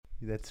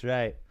That's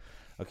right.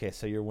 Okay,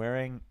 so you're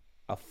wearing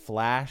a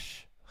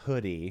Flash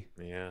hoodie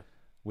Yeah.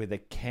 with a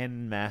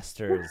Ken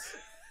Masters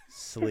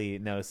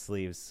no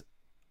sleeves,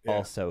 Yeah.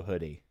 also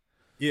hoodie.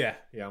 Yeah.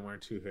 Yeah. I'm wearing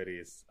two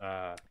hoodies.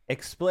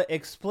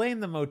 Explain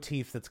the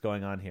motif that's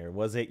going on here.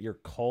 Was it you're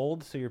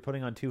cold, so you're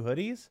putting on two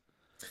hoodies?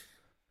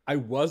 I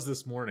was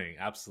this morning,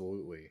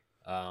 absolutely.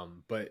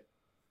 But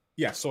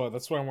yeah, so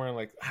that's why I'm wearing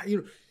like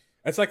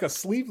it's like a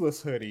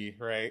sleeveless hoodie,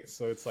 right?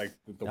 So it's like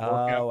the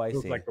workout, Oh, I it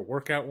was see. like the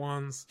workout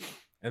ones,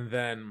 and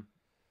then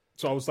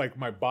so I was like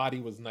my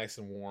body was nice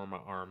and warm, my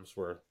arms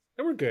were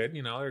good,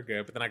 they're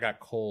good. But then I got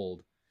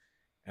cold,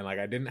 and like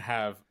I didn't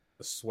have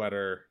a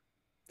sweater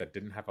that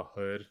didn't have a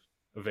hood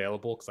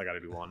available because I got to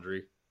do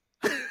laundry.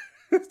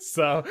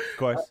 So Of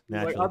course,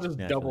 like I'll naturally, just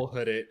naturally. double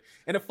hood it,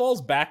 and it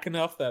falls back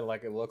enough that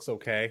like it looks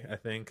okay. I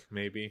think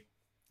maybe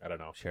I don't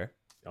know. Sure.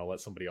 I'll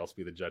let somebody else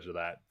be the judge of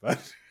that.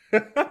 But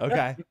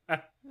Okay.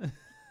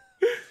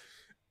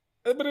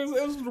 but it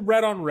was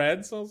red on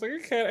red, so I was like,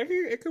 okay,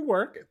 it could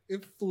work.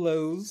 It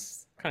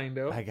flows kind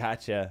of. I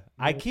gotcha.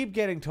 I keep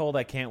getting told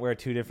I can't wear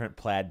two different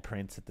plaid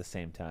prints at the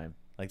same time.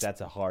 Like that's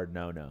a hard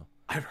no.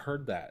 I've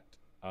heard that.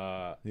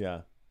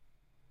 Yeah.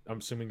 I'm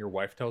assuming your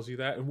wife tells you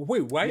that.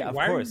 Wait, why? Yeah, of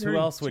why course. Who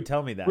else would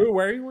tell me that?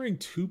 Why are you wearing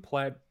two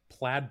plaid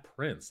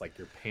prints, like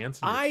your pants?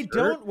 And your I shirt?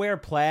 don't wear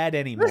plaid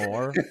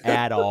anymore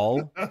at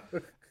all.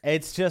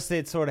 It's just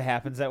it sort of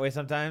happens that way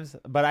sometimes.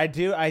 But I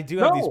do have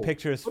these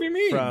pictures What do you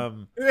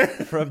mean?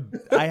 from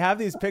I have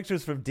these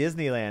pictures from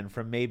Disneyland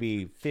from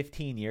maybe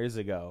 15 years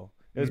ago.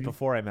 It was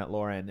before I met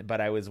Lauren,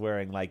 but I was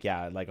wearing like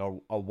a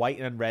white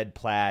and red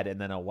plaid and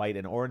then a white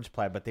and orange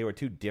plaid, but they were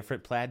two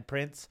different plaid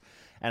prints,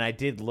 and I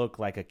did look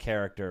like a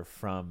character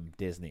from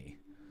Disney.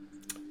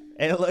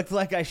 It looked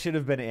like I should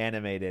have been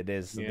animated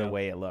is the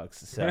way it looks.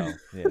 So,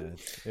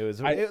 yeah,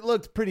 it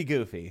looked pretty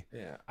goofy.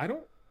 Yeah,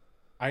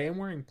 I am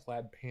wearing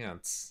plaid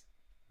pants,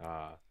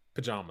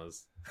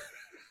 pajamas.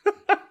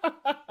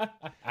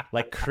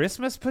 Like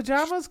Christmas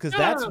pajamas? Because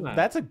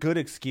that's a good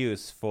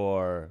excuse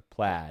for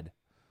plaid.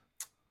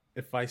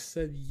 If I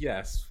said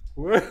yes,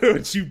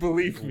 would you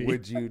believe me?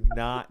 Would you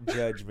not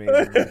judge me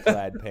in my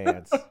plaid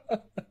pants?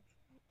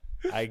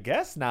 I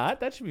guess not.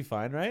 That should be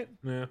fine, right?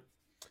 Yeah.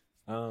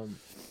 God,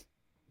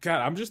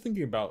 I'm just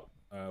thinking about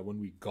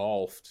when we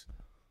golfed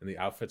and the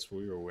outfits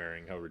we were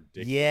wearing, how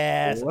ridiculous.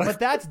 Yes, but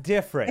that's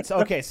different.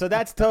 Okay, so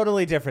that's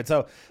totally different.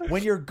 So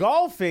when you're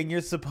golfing,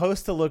 you're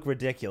supposed to look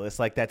ridiculous,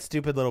 like that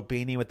stupid little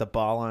beanie with the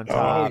ball on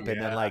top,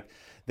 and then like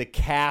the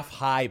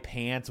calf-high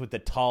pants with the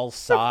tall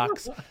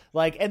socks,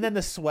 and then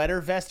the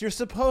sweater vest. You're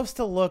supposed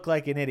to look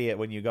like an idiot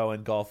when you go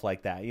and golf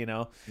like that,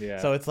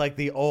 Yeah. So it's like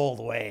the old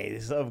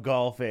ways of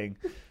golfing.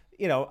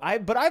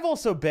 But I've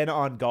also been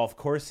on golf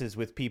courses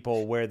with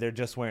people where they're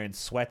just wearing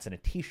sweats and a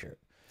t-shirt.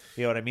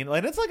 You know what I mean?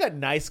 And it's like a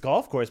nice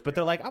golf course, but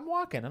they're like, I'm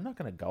walking. I'm not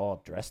going to go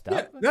all dressed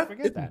up.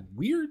 Forget that.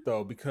 Weird,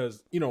 though,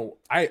 because,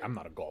 I'm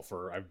not a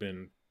golfer. I've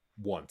been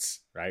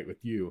once, right,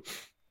 with you.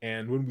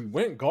 And when we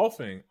went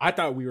golfing, I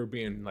thought we were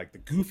being like the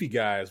goofy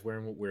guys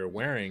wearing what we were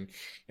wearing.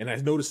 And I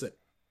noticed that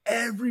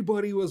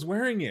everybody was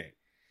wearing it.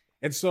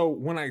 And so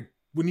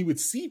when you would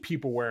see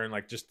people wearing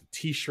like just the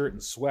t-shirt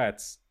and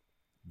sweats,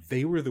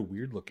 they were the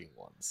weird looking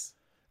ones.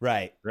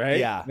 Right.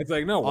 Yeah. It's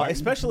like, no.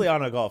 Especially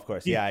on a golf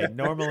course. Yeah.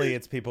 Normally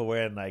it's people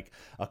wearing like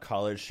a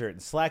collared shirt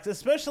and slacks,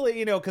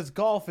 especially, because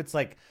golf, it's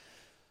like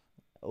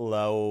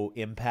low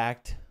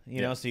impact,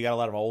 so you got a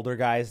lot of older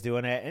guys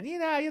doing it. And, you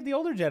have the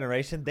older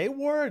generation, they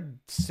wore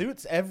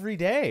suits every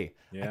day.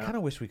 Yeah. I kind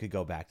of wish we could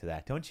go back to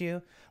that. Don't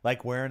you?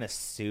 Like wearing a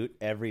suit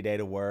every day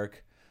to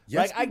work.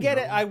 Yes, I get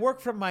it. I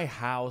work from my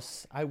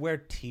house. I wear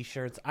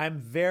t-shirts. I'm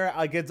very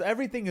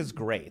everything is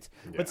great.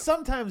 Yeah. But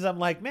sometimes I'm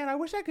like, man, I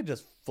wish I could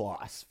just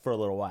floss for a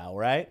little while,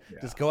 right? Yeah.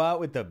 Just go out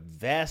with the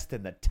vest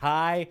and the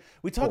tie.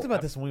 We talked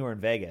about this when we were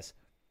in Vegas.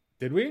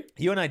 Did we?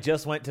 You and I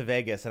just went to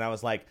Vegas, and I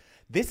was like,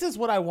 this is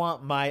what I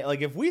want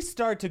if we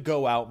start to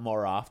go out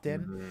more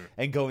often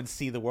and go and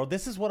see the world,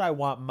 this is what I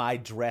want my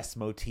dress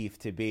motif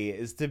to be,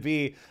 is to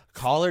be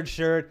collared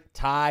shirt,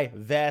 tie,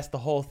 vest, the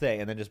whole thing,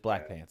 and then just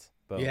black pants.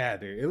 Boom. Yeah,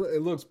 dude,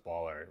 it looks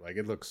baller. Like,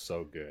 it looks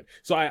so good.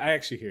 So I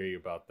actually hear you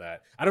about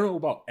that. I don't know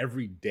about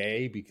every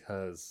day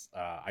because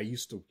I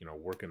used to,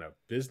 work in a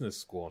business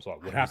school, so I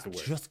would have to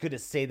wear. Just going to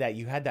say that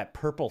you had that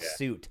purple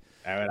suit,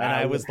 and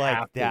I was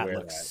like, that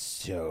looks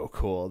so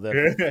cool.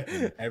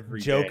 The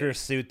every Joker day.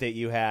 Suit that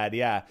you had,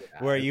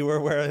 where you were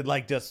wearing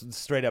like just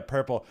straight up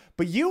purple,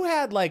 but you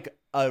had like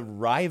a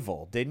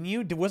rival, didn't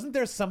you? Wasn't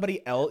there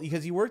somebody else,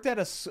 because you worked at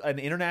an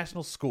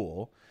international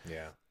school?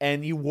 Yeah.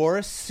 And you wore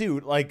a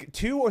suit, like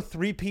 2 or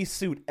 3 piece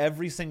suit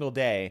every single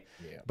day.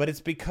 Yeah. But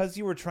it's because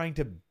you were trying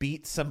to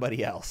beat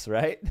somebody else,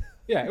 right?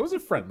 Yeah, it was a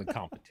friendly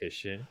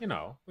competition,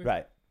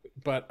 Right.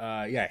 But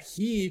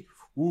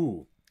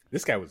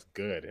this guy was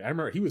good. I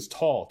remember he was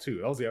tall too.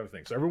 That was the other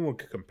thing. So everyone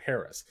could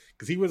compare us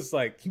because he was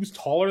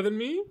taller than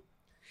me,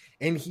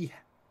 and he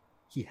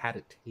had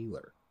a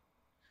tailor.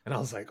 And I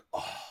was like,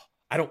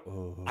 I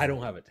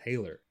don't have a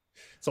tailor.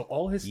 So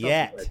all his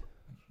stuff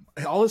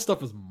all his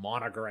stuff was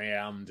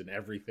monogrammed and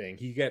everything.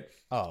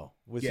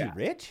 Was he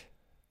rich?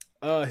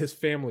 His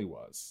family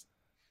was.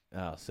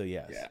 Oh, so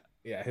yes.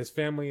 Yeah. His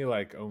family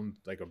like owned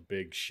like a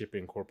big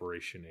shipping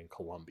corporation in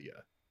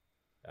Colombia,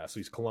 so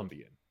he's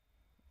Colombian.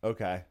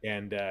 Okay.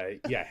 And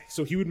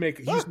so he used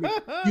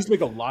to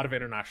make a lot of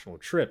international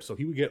trips. So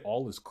he would get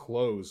all his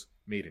clothes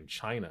made in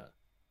China.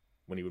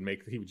 When he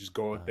would just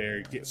go out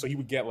there. So he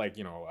would get like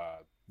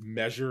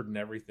measured and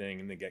everything,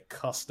 and then get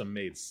custom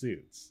made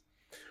suits.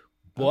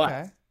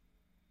 But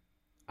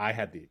I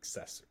had the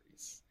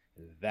accessories,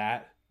 and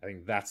I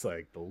think that's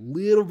like the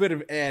little bit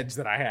of edge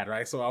that I had,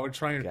 right? So I would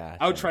try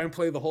and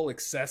play the whole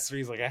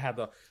accessories. Like I had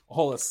the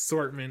whole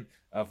assortment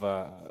of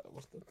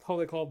how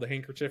they called the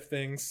handkerchief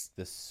things,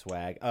 the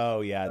swag.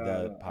 Oh yeah,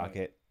 the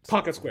pocket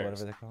squares.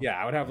 Whatever they're called.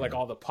 Yeah, I would have like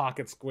all the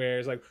pocket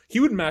squares. Like he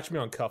would match me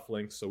on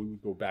cufflinks, so we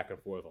would go back and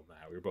forth on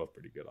that. We were both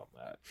pretty good on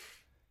that.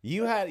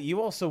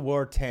 You also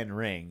wore 10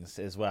 rings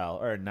as well,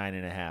 or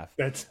 9.5.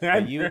 That's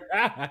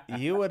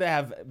you would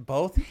have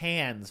both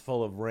hands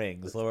full of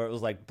rings, or it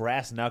was like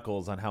brass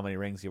knuckles on how many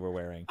rings you were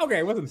wearing. Okay,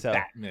 it wasn't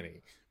that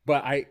many,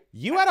 but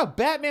you had a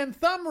Batman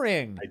thumb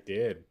ring. I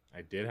did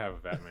have a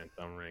Batman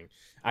thumb ring.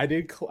 I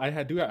do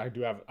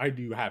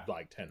have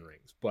like 10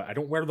 rings, but I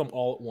don't wear them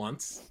all at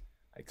once.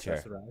 I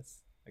accessorize. Sure.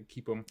 I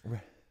keep them.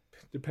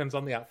 Depends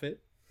on the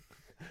outfit.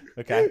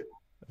 Okay.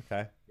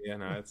 Yeah,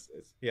 no, it's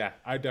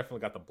I definitely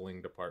got the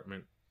bling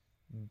department.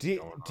 Do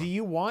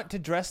you want to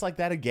dress like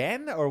that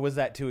again, or was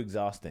that too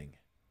exhausting?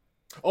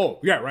 Oh,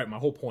 yeah, right. My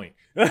whole point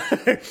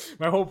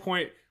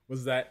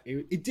was that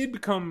it did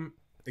become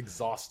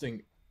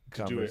exhausting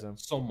to do it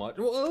so much.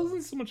 Well, it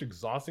wasn't so much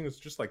exhausting. It's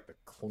just like the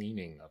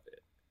cleaning of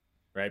it,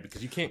 right?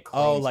 Because you can't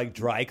clean. Oh, like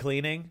dry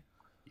cleaning?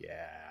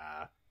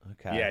 Yeah.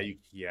 Okay.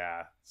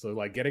 Yeah. So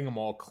like getting them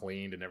all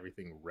cleaned and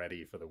everything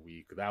ready for the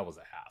week, that was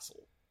a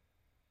hassle.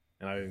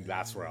 And I think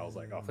that's where I was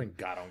like, oh, thank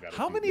God I don't got to.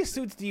 How many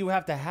suits do you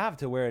have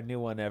to wear a new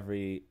one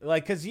every,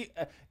 like, because you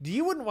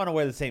wouldn't want to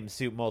wear the same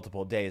suit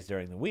multiple days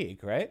during the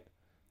week, right?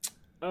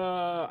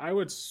 I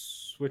would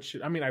switch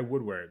it. I mean, I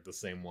would wear the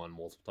same one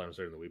multiple times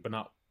during the week, but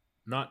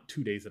not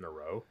 2 days in a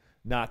row.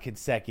 Not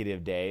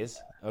consecutive days.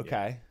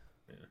 Okay.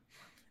 Yeah.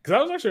 Because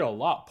I was actually a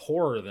lot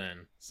poorer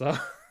then, so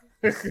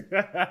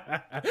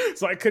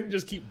so I couldn't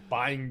just keep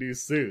buying new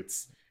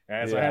suits.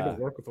 So I had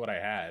to work with what I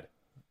had.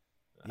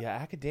 Yeah,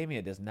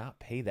 academia does not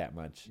pay that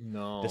much.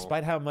 No.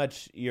 Despite how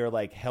much you're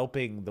like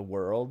helping the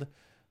world,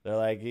 they're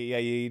like, yeah,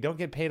 you don't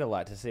get paid a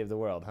lot to save the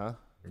world, huh?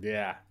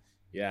 Yeah.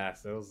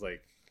 So it was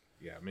like,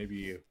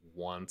 maybe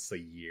once a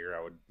year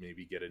I would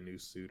maybe get a new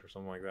suit or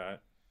something like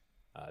that.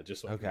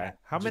 Just like okay.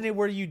 How many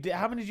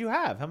did you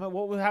have? How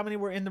many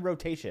were in the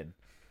rotation?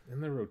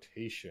 In the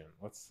rotation,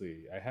 let's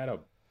see. I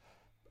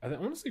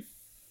want to say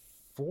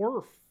 4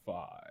 or 5.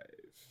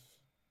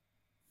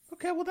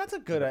 Okay, well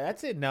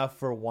that's enough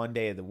for one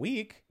day of the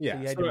week. Yeah,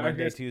 so you had your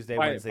Monday, Tuesday,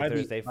 Wednesday,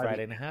 Thursday,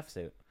 Friday and a half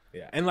suit.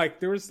 Yeah, and like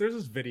there's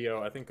this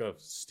video I think of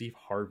Steve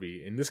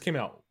Harvey, and this came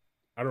out.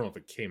 I don't know if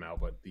it came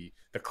out, but the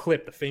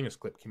famous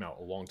clip came out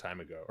a long time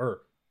ago,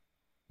 or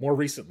more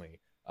recently.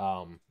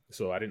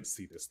 So I didn't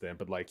see this then,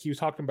 but like he was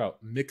talking about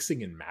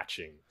mixing and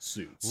matching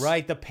suits.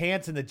 Right, the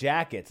pants and the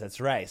jackets.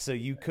 That's right. So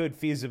you could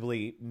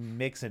feasibly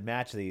mix and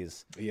match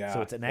these. Yeah.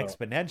 So it's an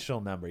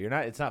exponential number.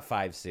 It's not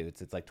 5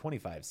 suits. It's like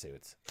 25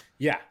 suits.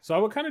 Yeah. So I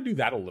would kind of do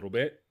that a little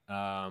bit.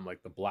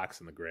 Like the blacks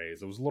and the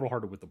grays. It was a little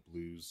harder with the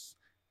blues.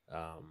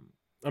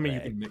 I mean,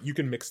 right. you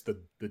can mix the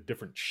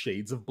different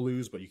shades of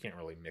blues, but you can't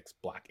really mix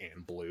black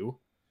and blue.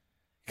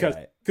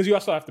 Because you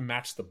also have to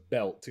match the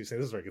belt too. So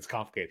this is where it gets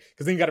complicated.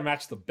 Because then you got to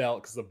match the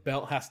belt, because the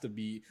belt has to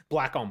be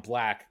black on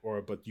black,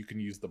 but you can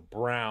use the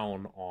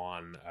brown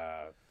on,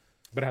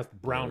 but it has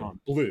brown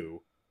on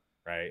blue,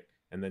 right?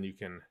 And then you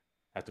can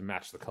have to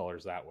match the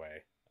colors that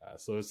way.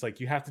 So it's like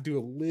you have to do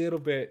a little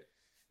bit.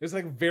 There's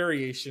like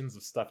variations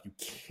of stuff you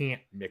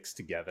can't mix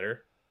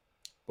together.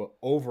 But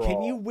overall,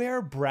 can you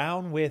wear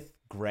brown with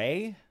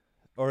gray,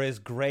 or is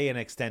gray an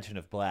extension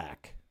of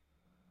black?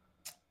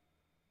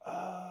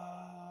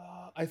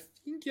 I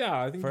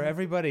think for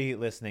everybody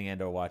listening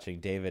and or watching,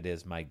 David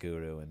is my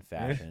guru in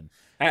fashion.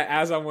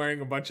 As I'm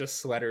wearing a bunch of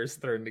sweaters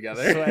thrown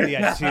together.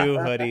 Yeah, 2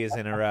 hoodies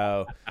in a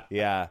row.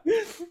 Yeah,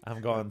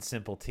 I'm going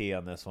simple T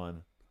on this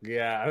one.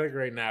 Yeah, I think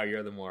right now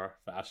you're the more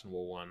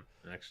fashionable one,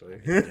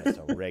 actually. Just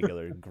a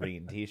regular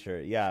green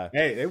T-shirt. Yeah.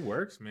 Hey, it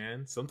works,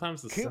 man.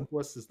 Sometimes the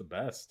simplest is the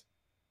best.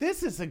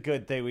 This is a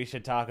good thing we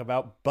should talk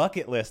about,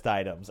 bucket list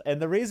items.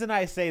 And the reason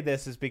I say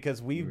this is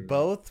because we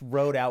both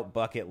wrote out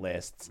bucket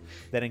lists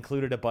that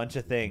included a bunch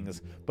of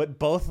things, but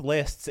both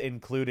lists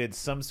included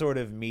some sort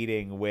of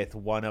meeting with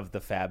one of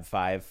the Fab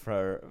Five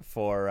for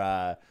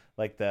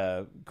like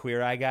the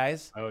Queer Eye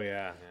guys. Oh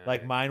yeah.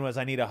 Like mine was,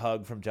 I need a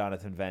hug from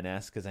Jonathan Van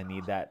Ness because I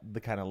need that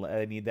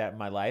I need that in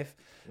my life.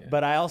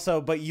 Yeah.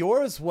 But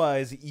yours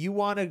was, you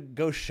want to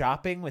go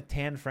shopping with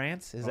Tan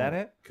France? Is that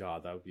it?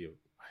 God, that would be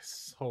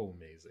so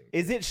amazing.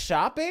 Is it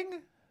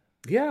shopping?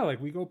 Yeah,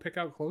 like we go pick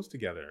out clothes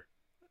together.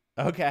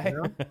 Okay.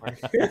 You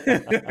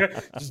know?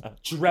 Just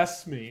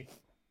dress me.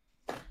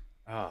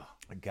 Oh,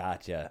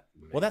 gotcha.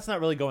 Man. Well, that's not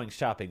really going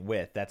shopping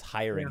with. That's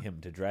hiring him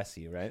to dress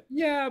you, right?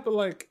 Yeah, but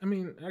like, I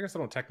mean, I guess I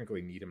don't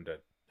technically need him to.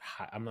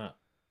 I'm not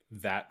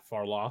that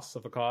far loss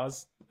of a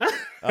cause.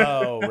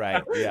 Oh,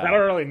 right. Yeah. I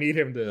don't really need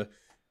him to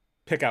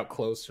pick out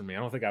clothes for me. I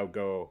don't think I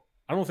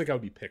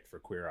would be picked for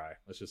Queer Eye.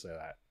 Let's just say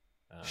that.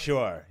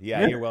 Sure.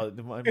 Yeah, you're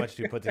much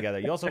too put together.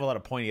 You also have a lot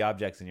of pointy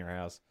objects in your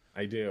house.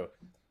 I do.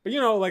 But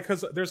like,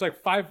 because there's like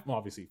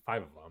obviously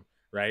five of them,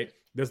 right?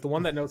 There's the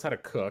one that knows how to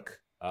cook.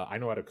 I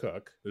know how to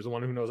cook. There's the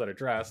one who knows how to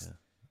dress,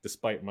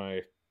 despite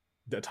my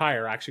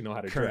attire. I actually know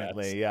how to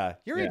Currently, dress. yeah.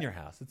 You're in your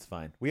house. It's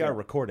fine. We are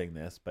recording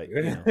this, but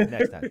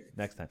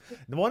next time.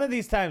 One of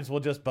these times we'll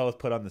just both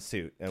put on the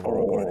suit and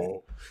we'll record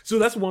it. So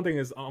that's one thing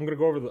is I'm going to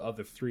go over the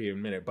other three in a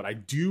minute, but I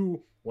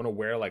do want to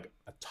wear like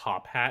a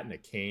top hat and a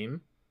cane.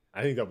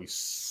 I think that'd be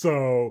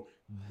so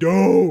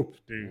dope,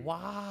 dude.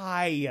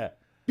 Why?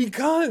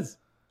 Because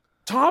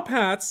top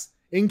hats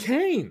and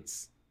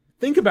canes.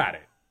 Think about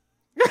it.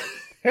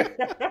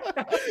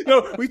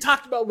 We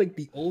talked about like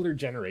the older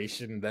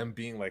generation, them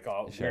being like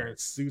all wearing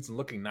suits and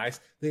looking nice.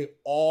 They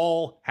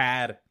all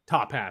had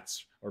top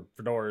hats or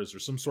fedoras or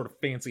some sort of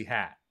fancy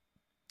hat.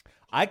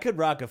 I could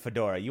rock a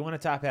fedora. You want a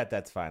top hat?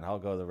 That's fine. I'll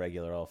go the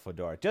regular old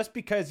fedora. Just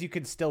because you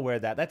can still wear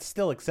that. That's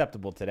still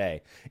acceptable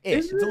today.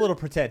 It's a little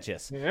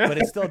pretentious, but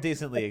it's still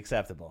decently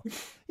acceptable.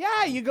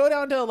 Yeah, you go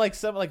down to like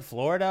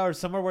Florida or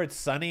somewhere where it's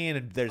sunny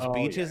and there's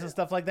beaches and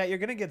stuff like that. You're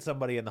gonna get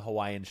somebody in the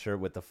Hawaiian shirt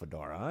with the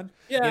fedora on.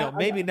 Yeah,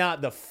 maybe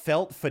not the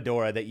felt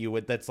fedora that you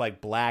would. That's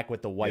like black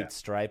with the white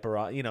stripe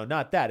or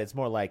not that. It's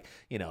more like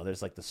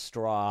there's like the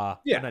straw.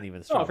 Yeah, not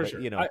even the straw. For but,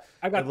 sure.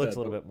 I got it looks a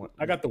little bit more.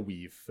 I got the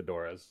weave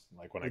fedoras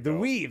like when I the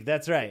weave.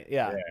 That's right.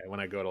 Yeah. When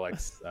I go to like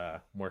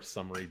more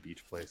summery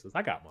beach places,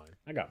 I got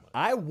mine.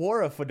 I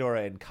wore a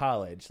fedora in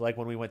college. Like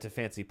when we went to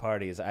fancy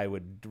parties, I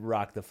would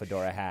rock the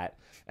fedora hat.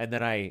 And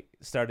then I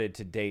started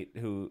to date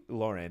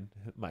Lauren,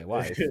 my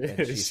wife,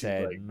 and she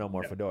said, like, "No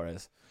more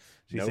fedoras."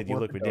 She said, "You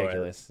look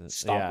ridiculous."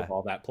 Stop with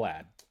all that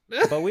plaid.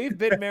 But we've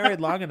been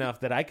married long enough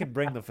that I can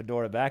bring the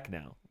fedora back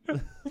now.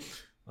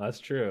 That's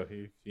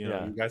true.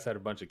 You guys had a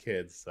bunch of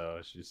kids,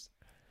 so she's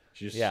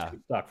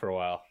stuck for a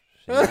while.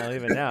 She's not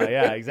leaving now.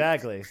 Yeah,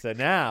 exactly. So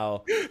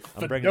now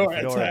I'm bringing the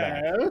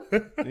fedora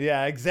back.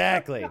 Yeah,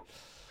 exactly.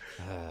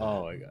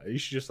 Oh my god! You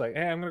should just like,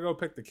 hey, I'm gonna go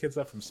pick the kids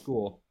up from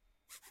school.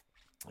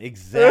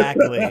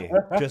 Exactly.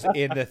 Just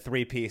in the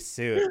 3-piece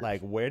suit. Like,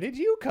 where did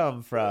you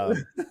come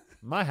from?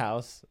 My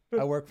house.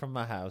 I work from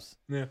my house.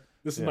 Yeah,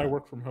 this is my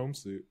work from home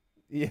suit.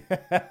 Yeah.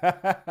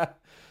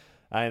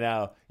 I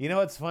know. You know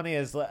what's funny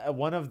is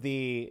one of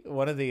the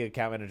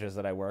account managers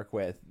that I work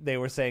with, they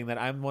were saying that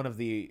I'm one of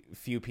the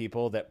few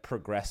people that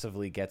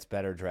progressively gets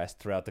better dressed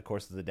throughout the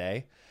course of the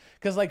day.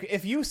 Because like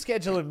if you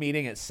schedule a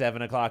meeting at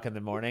 7:00 in the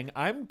morning,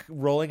 I'm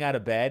rolling out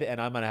of bed and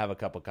I'm gonna have a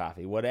cup of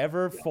coffee,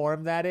 whatever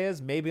form that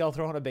is. Maybe I'll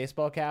throw on a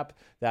baseball cap.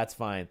 That's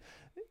fine.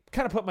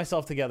 Kind of put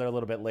myself together a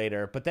little bit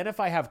later. But then if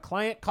I have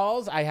client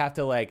calls, I have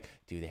to like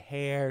do the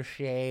hair,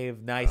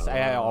 shave, nice.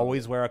 I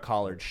always wear a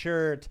collared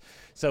shirt.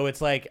 So it's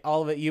like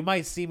all of it. You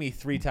might see me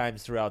 3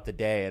 times throughout the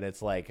day and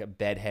it's like a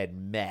bedhead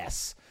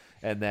mess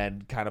and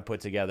then kind of put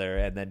together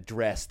and then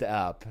dressed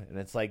up. And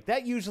it's like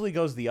that usually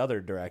goes the other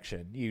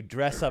direction. You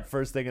dress up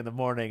first thing in the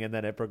morning and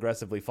then it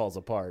progressively falls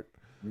apart.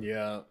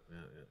 Yeah.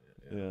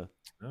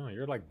 Oh,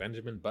 you're like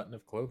Benjamin Button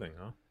of clothing,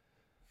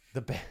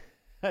 huh?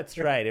 That's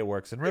right. It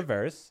works in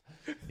reverse.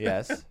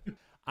 Yes.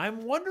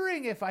 I'm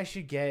wondering if I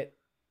should get.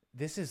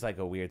 This is like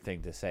a weird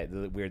thing to say,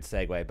 the weird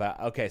segue. But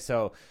okay,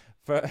 so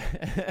for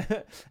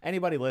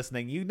anybody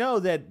listening, you know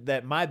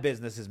that my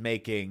business is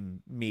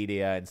making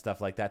media and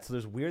stuff like that. So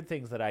there's weird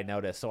things that I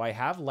notice. So I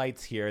have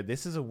lights here.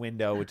 This is a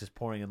window which is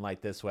pouring in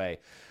light this way.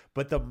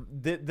 But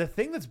the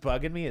thing that's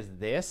bugging me is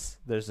this.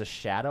 There's a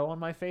shadow on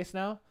my face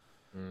now.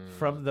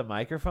 From the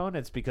microphone.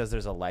 It's because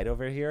there's a light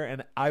over here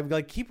and I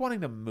like keep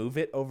wanting to move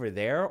it over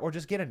there or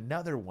just get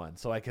another one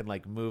so I can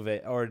like move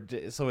it or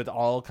so it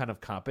all kind of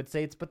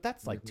compensates, but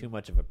that's like too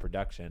much of a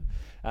production.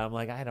 I'm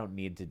like, I don't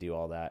need to do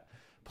all that.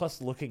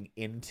 Plus looking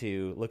at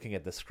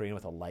the screen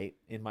with a light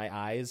in my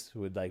eyes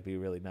would like be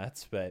really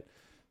nuts, but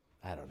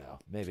I don't know,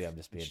 maybe I'm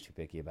just being too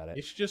picky about it.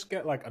 You should just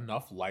get like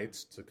enough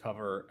lights to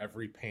cover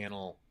every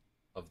panel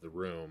of the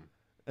room.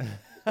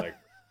 Like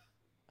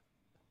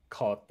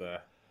call it the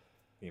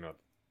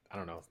I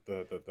don't know,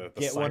 the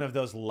get one of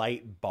those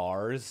light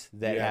bars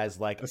that has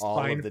like all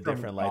of the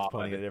different lights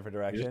pointing in a different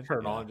direction. Just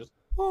turn on, just.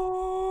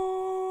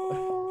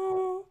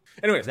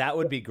 Anyways, that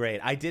would be great.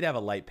 I did have a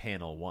light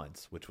panel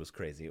once, which was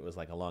crazy. It was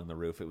like along the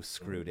roof. It was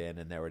screwed in,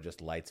 and there were just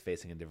lights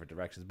facing in different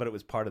directions. But it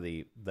was part of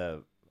the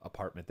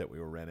apartment that we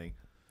were renting.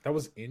 That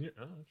was in your.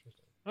 Oh,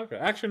 interesting. Okay,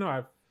 actually, no.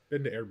 I've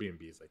been to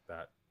Airbnbs like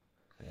that.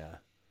 Yeah.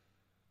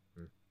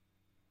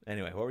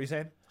 Anyway, what were you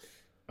saying?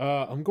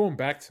 I'm going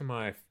back to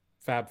my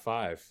Fab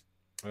Five.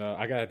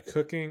 I got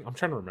cooking. I'm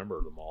trying to remember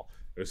them all.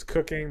 There was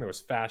cooking. There was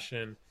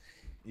fashion.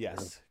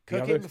 Yes.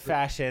 Cooking,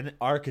 fashion,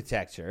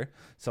 architecture.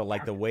 So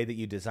like the way that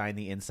you design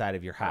the inside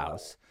of your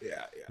house.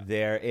 Yeah.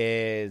 There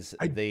is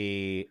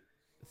the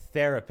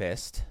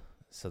therapist.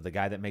 So the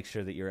guy that makes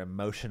sure that you're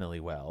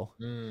emotionally well.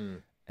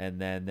 And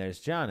then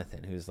there's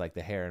Jonathan, who's like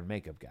the hair and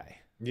makeup guy.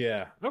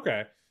 Yeah.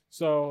 Okay.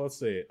 So let's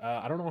see.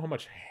 I don't know how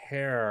much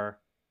hair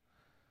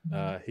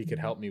he could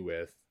help me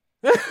with.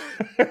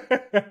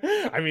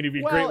 I mean, it'd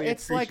be Well, greatly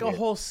it's like a appreciated.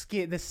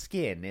 whole the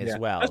skin as Yeah,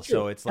 well. that's true.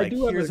 So it's I like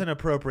do have here's a an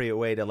appropriate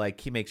way to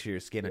like make sure your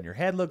skin on your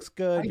head looks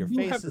good, I your do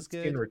face have a is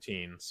skin good.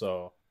 routine,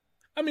 so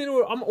I mean,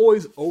 I'm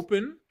always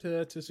open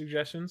to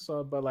suggestions.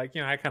 So, but like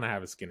I kind of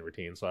have a skin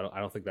routine, so I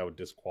don't think that would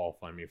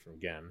disqualify me from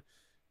again.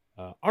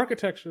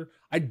 Architecture,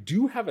 I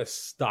do have a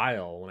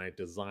style when I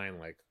design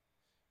like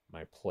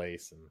my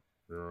place and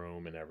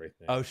room and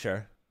everything. Oh,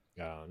 sure.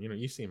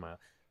 You see my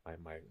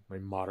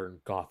modern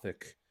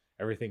Gothic,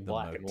 everything The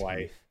black and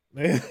white.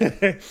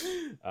 motif.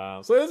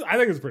 I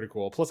think it's pretty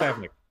cool. Plus, I have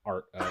like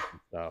art and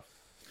stuff.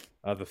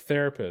 The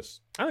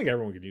therapist, I think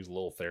everyone could use a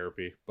little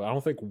therapy, but I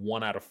don't think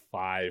 1 out of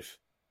 5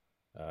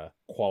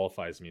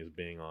 qualifies me as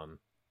being on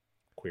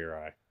Queer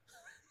Eye.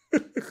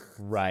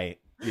 Right.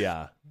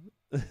 Yeah.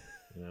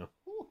 Yeah.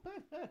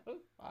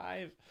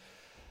 5.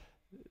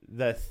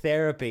 The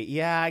therapy.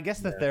 Yeah, I guess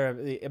the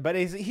therapy. But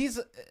he's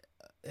if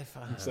It's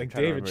I'm like, trying to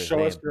David, remember his show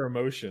us name. your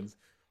emotions.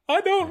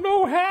 I don't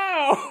know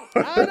how.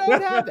 I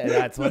don't have that.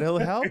 That's what he'll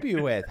help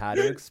you with, how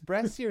to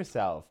express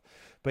yourself.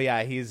 But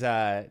yeah, he's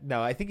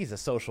no, I think he's a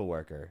social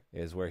worker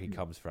is where he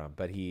comes from.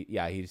 But he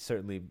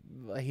certainly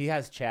he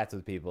has chats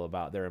with people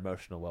about their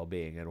emotional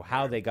well-being and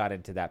how they got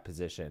into that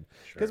position.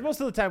 Because Sure. most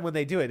of the time when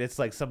they do it, it's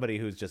like somebody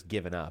who's just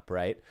given up,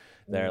 right?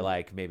 They're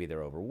like, maybe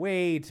they're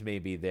overweight,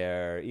 maybe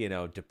they're,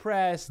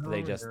 depressed.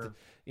 They just,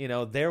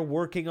 they're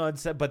working on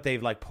some, but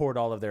they've like poured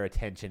all of their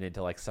attention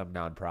into like some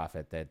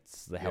nonprofit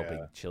that's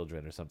helping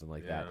children or something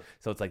like that.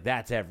 So it's like,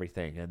 that's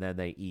everything. And then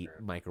they eat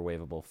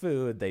microwavable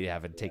food. They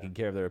haven't taken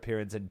care of their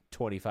appearance in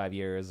 25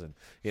 years. And,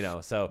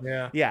 so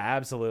yeah,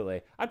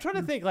 absolutely. I'm trying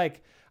to think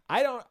like,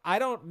 I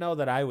don't know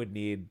that I would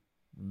need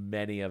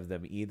many of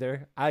them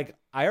either. I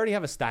already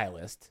have a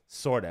stylist,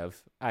 sort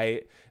of.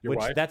 Your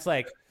wife? That's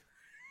like,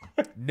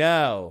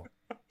 no.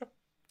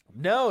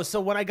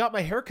 So when I got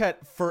my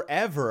haircut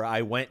forever,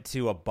 I went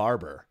to a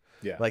barber.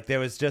 Yeah. Like there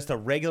was just a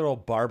regular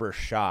old barber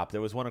shop.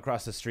 There was one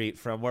across the street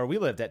from where we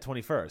lived at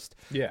 21st.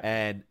 Yeah.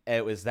 And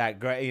it was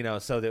that great,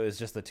 so there was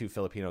just the 2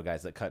 Filipino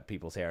guys that cut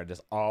people's hair and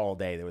just all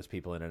day there was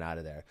people in and out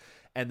of there.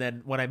 And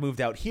then when I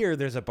moved out here,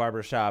 there's a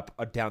barber shop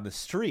down the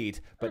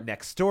street, but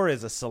next door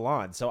is a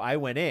salon. So I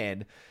went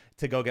in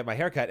to go get my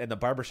haircut and the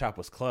barbershop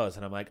was closed.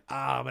 And I'm like,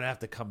 I'm going to have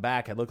to come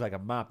back. I look like a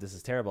mop. This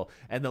is terrible.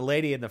 And the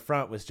lady in the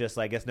front was just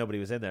like, I guess nobody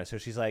was in there. So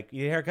she's like,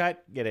 you need a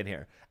haircut? Get in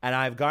here. And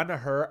I've gone to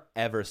her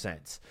ever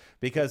since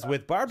because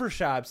with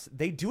barbershops,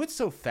 they do it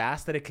so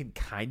fast that it can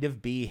kind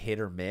of be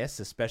hit or miss,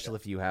 especially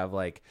if you have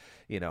like,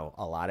 a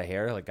lot of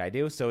hair like I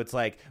do. So it's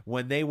like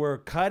when they were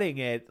cutting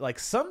it, like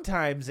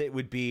sometimes it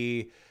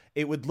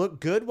would look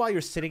good while you're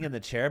sitting in the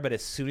chair, but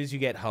as soon as you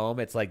get home,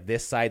 it's like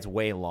this side's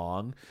way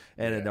long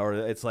or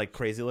it's like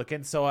crazy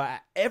looking. So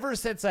ever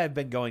since I've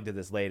been going to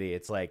this lady,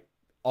 it's like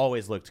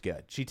always looked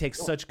good. She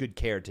takes such good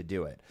care to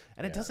do it.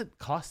 And it doesn't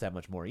cost that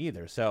much more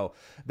either. So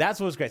that's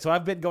what's great. So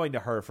I've been going to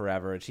her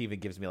forever and she even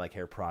gives me like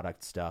hair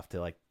product stuff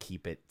to like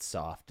keep it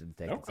soft and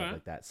thick and stuff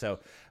like that. So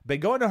been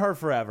going to her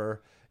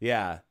forever.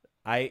 Yeah.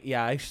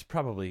 I should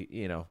probably,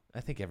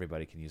 I think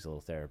everybody can use a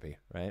little therapy,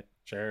 right?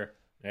 Sure.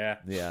 Yeah.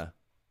 Yeah.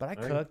 But I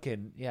cook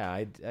and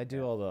I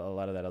do a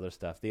lot of that other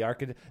stuff.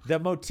 The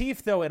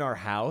motif though in our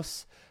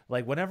house,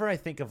 like whenever I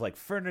think of like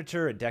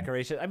furniture and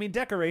decoration, I mean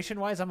decoration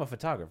wise, I'm a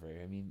photographer.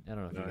 I mean I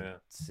don't know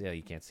if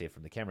you can't see it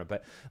from the camera,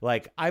 but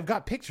like I've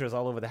got pictures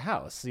all over the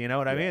house. You know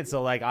what I mean?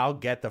 So like I'll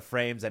get the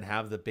frames and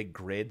have the big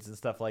grids and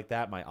stuff like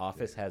that. My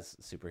office has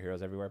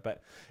superheroes everywhere,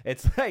 but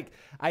it's like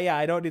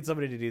I don't need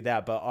somebody to do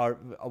that.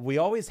 But we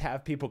always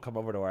have people come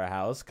over to our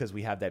house because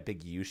we have that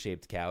big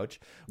U-shaped couch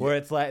where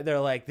it's like they're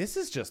like, this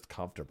is just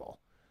comfortable.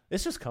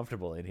 It's just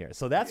comfortable in here.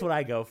 So that's what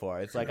I go for.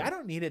 It's like, I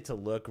don't need it to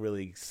look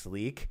really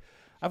sleek.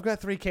 I've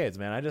got 3 kids,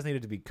 man. I just need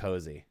it to be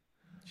cozy.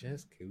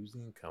 Just cozy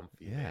and comfy.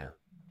 Yeah. Man.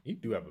 You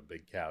do have a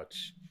big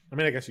couch. I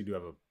mean, I guess you do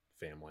have a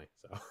family.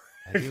 So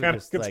I do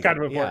it's like, kind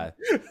of important.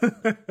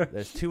 Yeah.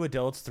 There's 2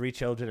 adults, 3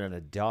 children, and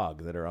a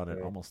dog that are on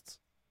it almost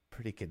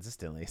pretty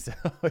consistently. So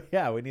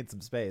yeah, we need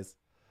some space.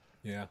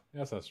 Yeah.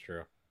 Yes, that's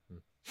true.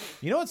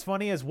 You know what's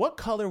funny is what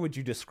color would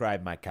you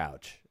describe my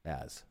couch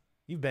as?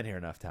 You've been here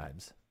enough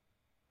times.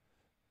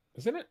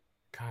 Isn't it?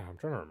 God, I'm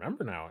trying to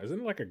remember now. Isn't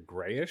it like a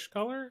grayish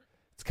color?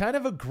 It's kind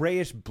of a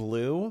grayish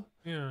blue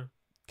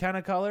kind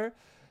of color.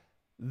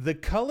 The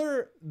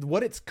color,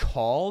 what it's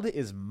called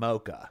is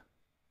mocha.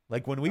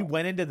 Like when we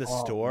went into the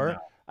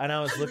store and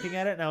I was looking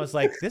at it and I was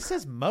like, this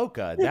is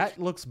mocha. That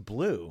looks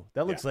blue.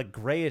 That looks like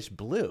grayish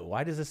blue.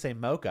 Why does it say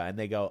mocha? And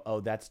they go, oh,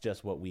 that's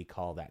just what we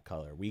call that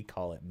color. We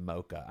call it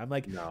mocha. I'm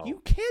like,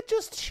 you can't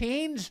just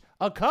change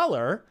a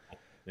color.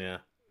 Yeah.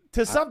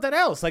 To something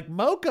else. Like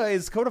mocha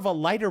is kind of a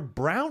lighter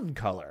brown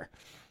color.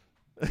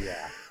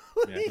 Yeah.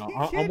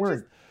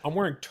 No, I'm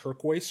wearing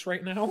turquoise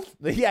right now.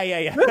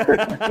 Yeah.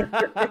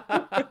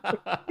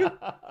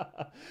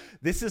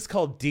 This is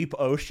called Deep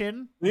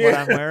Ocean, what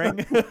I'm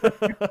wearing.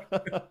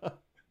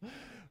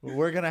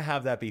 We're going to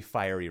have that be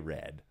fiery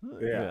red.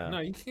 Yeah. No,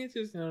 you can't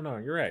just, no,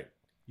 you're right.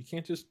 You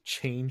can't just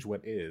change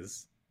what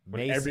is.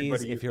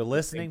 Macy's, if you're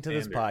listening to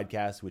this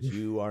podcast, which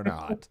you are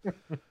not,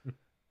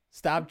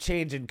 stop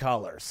changing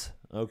colors.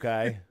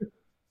 Okay.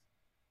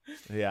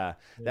 Yeah.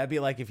 That'd be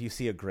like if you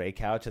see a gray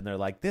couch and they're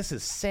like, this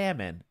is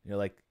salmon. You're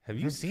like, have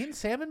you seen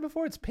salmon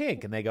before? It's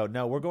pink. And they go,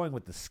 no, we're going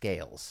with the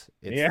scales.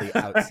 It's the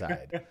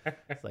outside.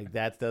 It's like,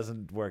 that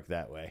doesn't work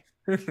that way.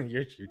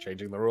 You're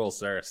changing the rules,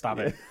 sir. Stop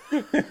it.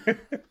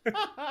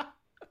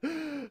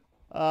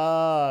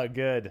 Oh,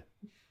 good.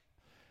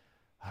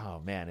 Oh,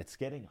 man, it's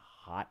getting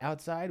hot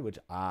outside, which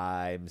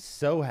I'm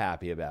so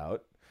happy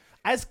about.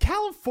 As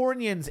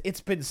Californians,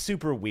 it's been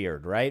super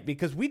weird, right?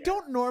 Because we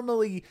don't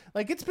normally,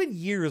 like, it's been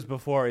years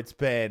before it's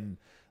been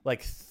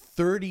like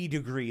 30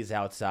 degrees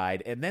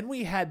outside. And then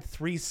we had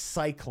 3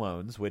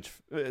 cyclones, which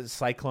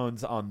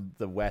cyclones on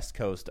the West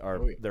Coast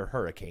they're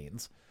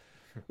hurricanes.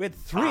 We had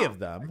 3 of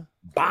them.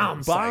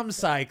 Bomb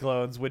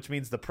cyclones, which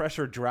means the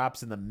pressure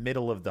drops in the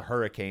middle of the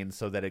hurricane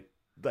so that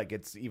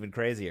it's even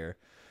crazier.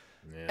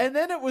 Yeah. And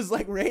then it was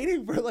like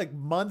raining for like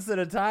months at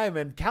a time,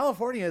 and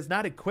California is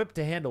not equipped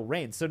to handle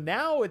rain. So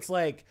now it's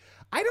like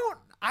I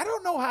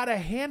don't know how to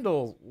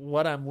handle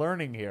what I'm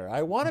learning here.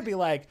 I want to be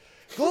like,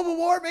 global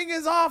warming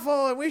is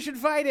awful and we should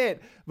fight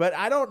it, but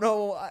I don't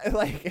know,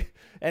 like,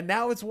 and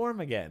now it's warm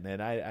again, and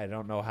I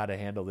don't know how to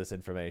handle this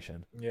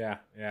information. Yeah,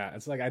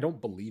 it's like I don't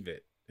believe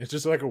it. It's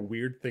just like a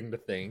weird thing to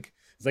think.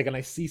 It's like when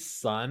I see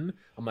sun,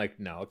 I'm like,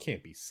 no, it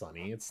can't be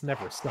sunny. It's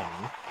never sunny.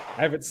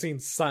 I haven't seen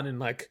sun in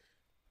like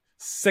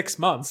 6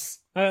 months.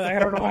 I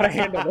don't know how to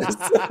handle this.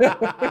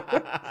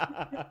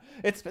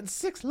 It's been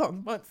 6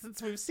 long months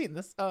since we've seen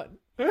the sun.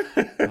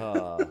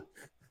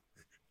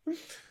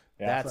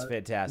 That's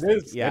fantastic. It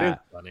is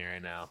sunny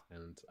right now,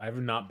 and I have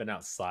not been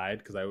outside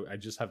because I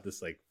just have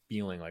this like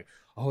feeling like,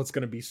 oh, it's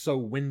gonna be so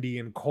windy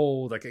and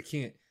cold. Like I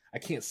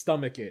can't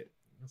stomach it.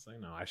 It's like,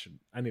 no,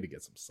 I need to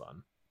get some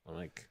sun. I'm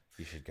like,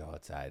 you should go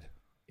outside.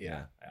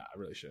 Yeah, I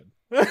really should.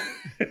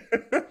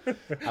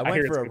 I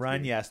went for a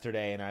run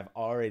yesterday, and I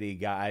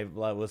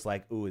was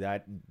like, ooh,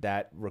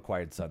 that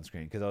required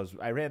sunscreen, because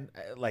I ran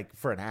like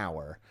for an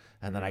hour,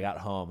 and then I got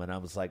home, and I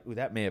was like, ooh,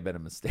 that may have been a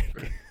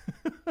mistake.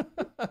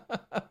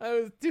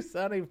 It was too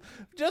sunny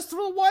just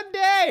for one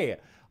day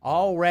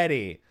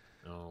already.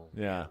 Oh,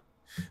 yeah.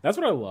 That's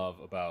what I love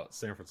about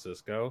San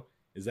Francisco,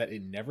 is that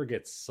it never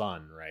gets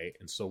sun, right?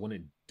 And so when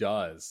it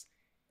does,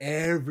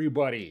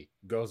 everybody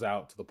goes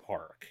out to the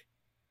park.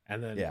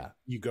 And then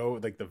you go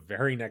like the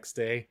very next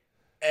day,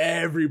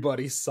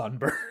 everybody's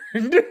sunburned.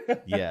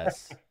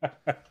 Yes.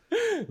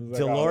 Like,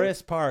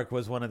 Dolores Park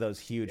was one of those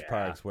huge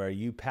parks where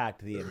you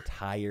packed the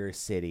entire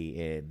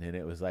city in. And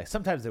it was like,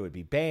 sometimes there would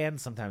be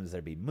bands, sometimes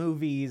there'd be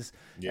movies.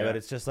 Yeah. But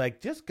it's just like,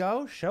 just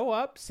go, show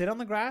up, sit on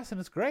the grass, and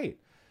it's great.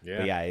 Yeah.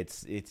 But yeah,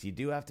 it's you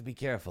do have to be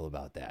careful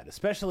about that,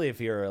 especially if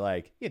you're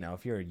like,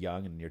 if you're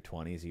young in your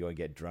 20s, you go and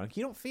get drunk.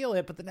 You don't feel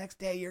it, but the next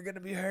day you're going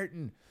to be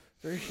hurting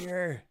for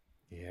sure.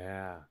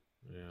 Yeah.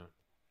 Yeah.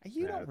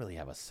 You don't really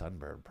have a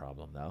sunburn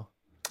problem, though.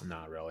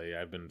 Not really.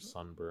 I've been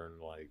sunburned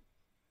like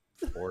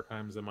 4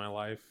 times in my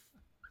life.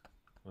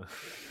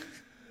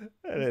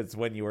 And it's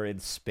when you were in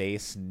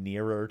space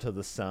nearer to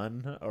the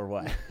sun, or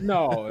what?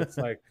 No, it's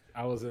like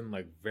I was in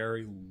like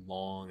very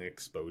long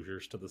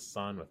exposures to the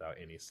sun without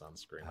any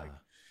sunscreen. Like,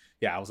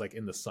 I was like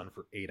in the sun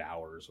for 8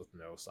 hours with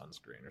no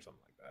sunscreen or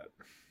something like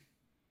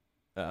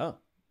that. Oh.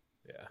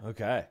 Yeah.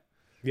 Okay.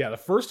 Yeah, the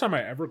first time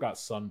I ever got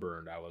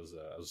sunburned, I was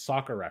a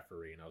soccer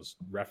referee, and I was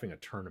reffing a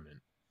tournament.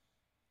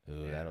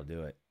 Ooh, that'll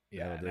do it.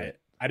 Yeah,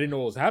 I didn't know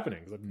what was happening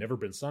because I've never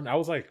been sun. I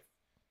was like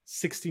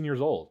 16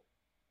 years old,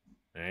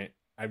 right?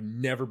 I've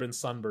never been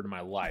sunburned in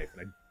my life,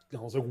 and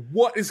I was like,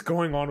 "What is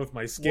going on with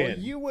my skin?" Well,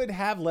 you would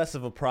have less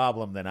of a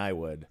problem than I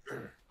would.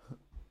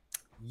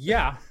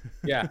 Yeah,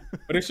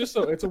 but it's just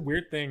it's a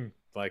weird thing.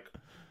 Like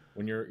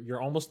when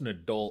you're almost an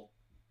adult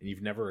and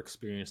you've never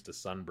experienced a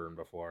sunburn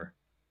before.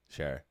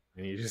 Sure.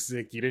 And you just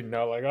like, you didn't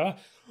know, like, oh,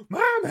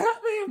 Mom, help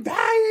me, I'm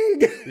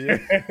dying.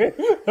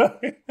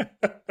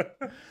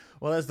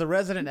 Well, as the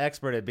resident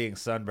expert at being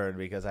sunburned,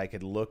 because I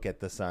could look at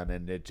the sun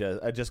and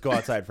I just go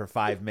outside for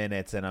 5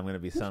 minutes and I'm going to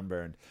be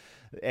sunburned.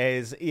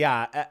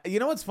 You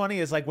know what's funny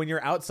is like when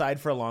you're outside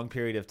for a long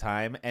period of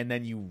time and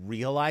then you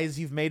realize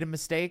you've made a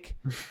mistake.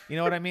 You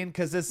know what I mean?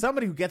 Because as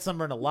somebody who gets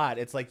sunburned a lot,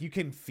 it's like you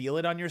can feel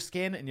it on your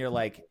skin and you're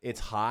like, it's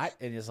hot,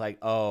 and it's like,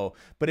 oh.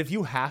 But if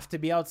you have to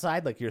be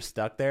outside, like you're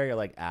stuck there, you're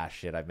like,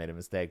 shit, I've made a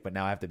mistake, but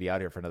now I have to be out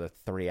here for another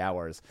 3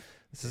 hours.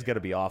 This is going to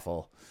be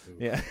awful. Ooh.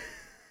 Yeah.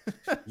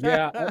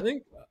 Yeah, I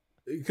think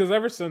because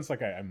ever since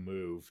like I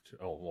moved,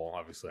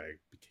 obviously I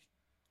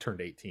turned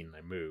 18 and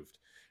I moved,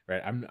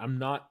 right? I'm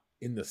not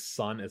in the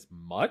sun as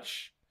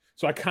much,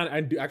 so I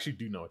actually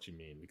do know what you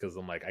mean, because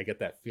I'm like, I get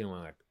that feeling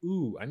like,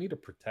 ooh, I need to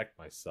protect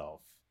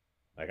myself.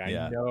 Like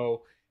I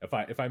know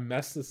if I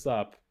mess this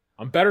up,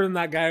 I'm better than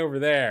that guy over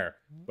there,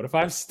 but if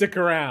I stick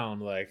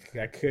around, like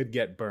I could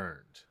get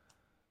burned.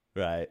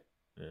 Right.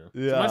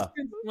 Yeah. So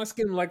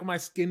my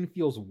skin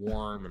feels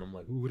warm, and I'm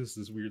like, ooh, what is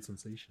this weird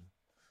sensation?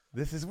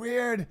 This is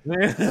weird.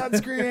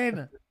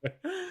 Sunscreen.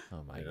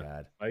 Oh my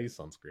God. I use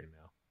sunscreen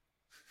now.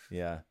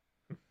 Yeah.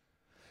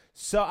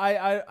 So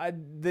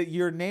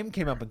your name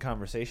came up in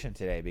conversation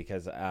today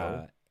because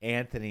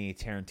Anthony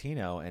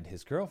Tarantino and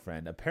his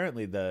girlfriend,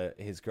 apparently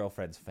his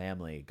girlfriend's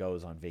family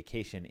goes on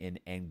vacation in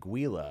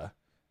Anguilla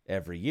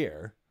every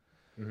year,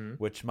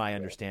 which my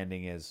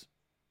understanding is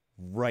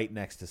right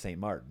next to St.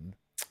 Martin.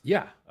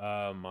 Yeah.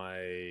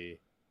 My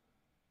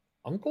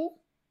uncle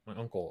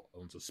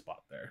owns a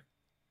spot there.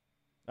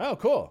 Oh,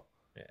 cool.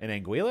 Yeah.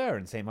 In Anguilla or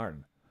in St.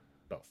 Martin?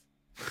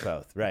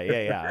 Both. Right.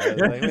 Yeah. I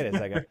was like, wait a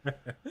second.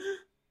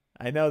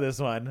 I know this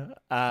one.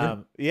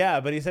 Yeah,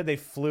 but he said they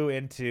flew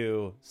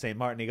into St.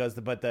 Martin. He goes,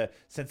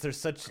 since there's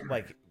such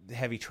like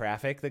heavy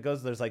traffic that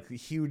goes, there's like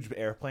huge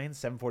airplanes,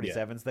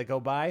 747s that go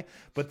by,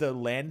 but the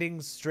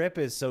landing strip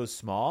is so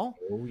small.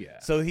 Oh yeah.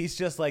 So he's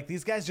just like,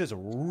 these guys just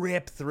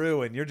rip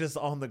through, and you're just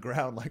on the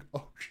ground like,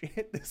 oh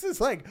shit, there's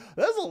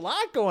a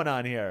lot going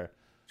on here.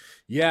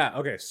 Yeah.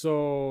 Okay.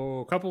 So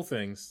a couple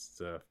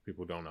things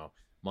people don't know.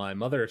 My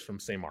mother is from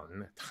St.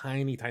 Martin, a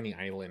tiny, tiny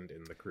island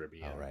in the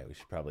Caribbean. All right, we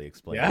should probably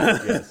explain.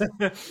 Yeah.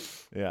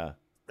 Yes. Yeah.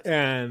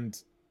 And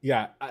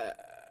yeah,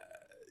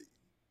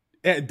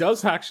 it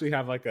does actually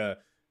have like a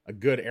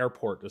good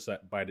airport,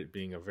 despite it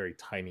being a very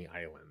tiny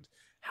island.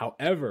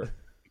 However,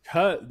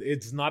 because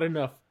it's not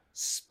enough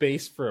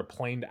space for a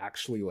plane to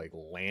actually like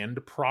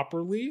land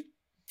properly,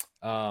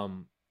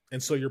 and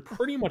so you're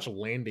pretty much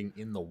landing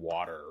in the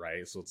water,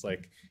 right? So it's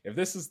like, if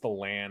this is the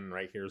land,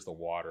 right here's the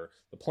water,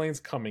 the plane's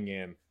coming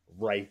in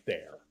right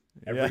there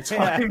every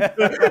time.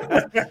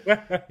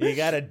 You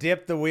got to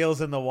dip the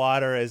wheels in the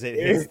water as it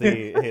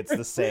hits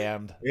the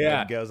sand.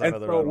 Yeah, and goes out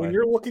of the roadway. When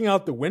you're looking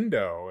out the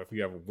window, if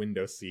you have a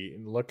window seat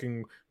and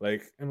looking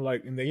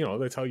and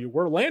they tell you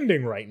we're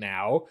landing right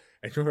now,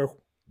 and you're like,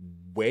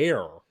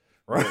 where?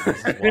 Right,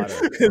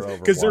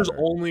 because there's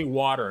only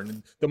water,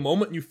 and the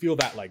moment you feel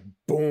that like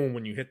boom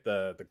when you hit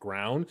the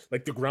ground,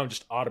 like the ground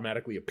just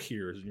automatically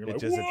appears, and you're like,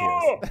 just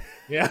whoa! appears.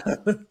 Yeah.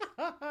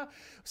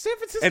 San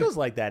Francisco's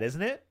like that,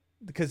 isn't it?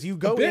 Because you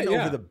go in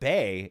over the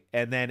bay,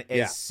 and then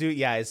as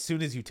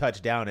soon as you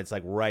touch down, it's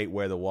like right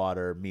where the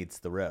water meets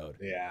the road.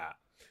 Yeah,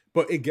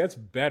 but it gets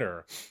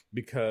better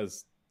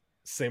because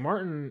St.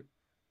 Martin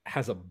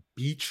has a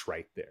beach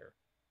right there,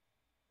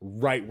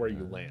 right where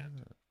you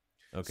land.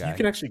 Okay. So you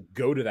can actually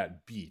go to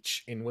that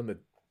beach, and when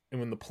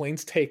the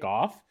planes take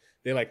off,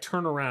 they like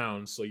turn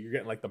around, so you're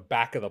getting like the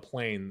back of the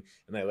plane,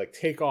 and they like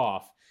take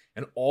off,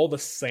 and all the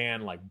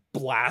sand like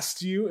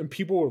blasts you, and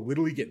people will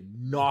literally get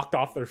knocked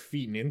off their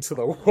feet and into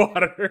the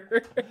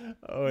water.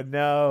 Oh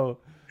no.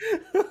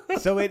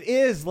 So it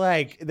is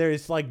like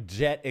there's like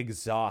jet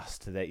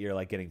exhaust that you're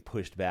like getting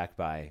pushed back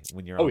by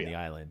when you're on the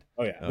island.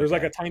 Oh yeah. Okay. There's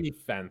like a tiny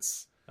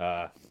fence.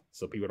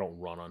 So people don't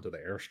run onto the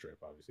airstrip,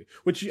 obviously.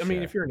 Which, I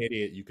mean, if you're an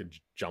idiot, you could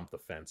jump the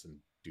fence and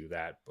do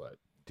that, but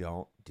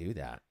don't do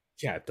that.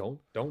 Yeah, don't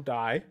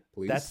die,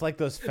 please. That's like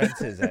those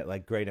fences at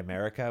like Great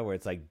America where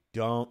it's like,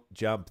 don't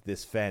jump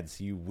this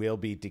fence, you will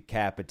be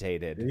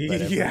decapitated.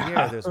 But every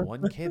year, there's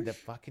one kid that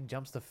fucking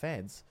jumps the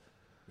fence.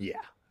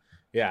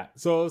 Yeah.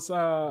 So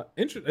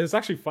it's it's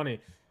actually funny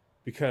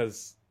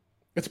because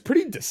it's a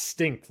pretty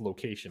distinct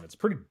location. It's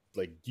pretty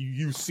like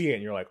you see it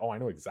and you're like, oh, I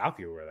know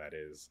exactly where that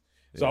is.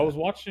 So I was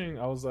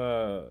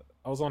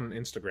on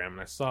Instagram and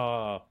I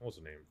saw, what was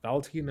her name?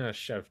 Valentina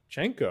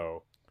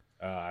Shevchenko.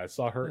 I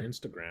saw her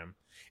Instagram,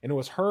 and it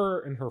was her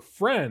and her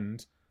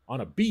friend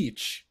on a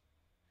beach.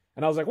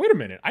 And I was like, wait a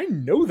minute, I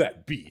know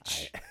that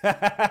beach.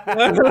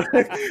 And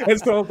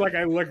so I was like,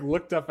 I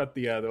looked up at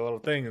the little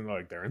thing, and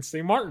like, they're in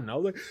St. Martin. I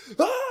was like,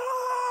 ah!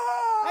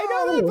 I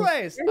know that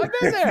place. I've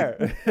been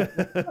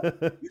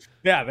there.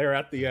 Yeah, they're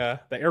at the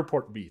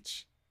airport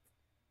beach.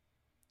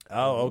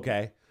 Oh,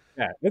 okay.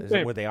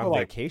 Yeah, were they on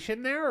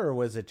vacation there, or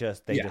was it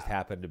just they just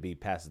happened to be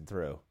passing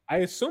through? I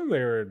assume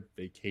they're on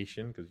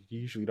vacation because you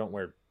usually don't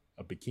wear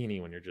a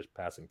bikini when you're just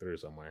passing through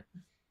somewhere.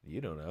 You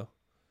don't know.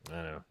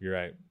 I know. You're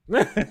right.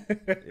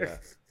 Yeah.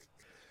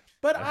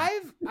 But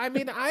I've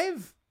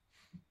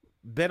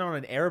been on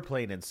an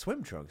airplane in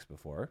swim trunks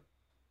before.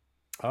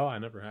 Oh, I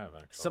never have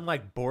actually. Some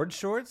like board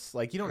shorts,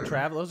 like you don't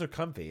travel; those are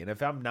comfy. And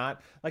if I'm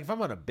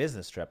on a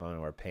business trip, I'm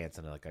gonna wear pants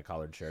and like a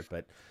collared shirt.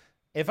 But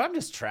if I'm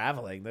just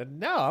traveling, then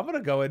no, I'm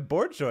gonna go in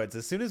board shorts.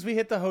 As soon as we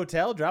hit the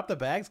hotel, drop the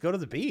bags, go to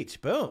the beach.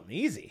 Boom,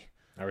 easy.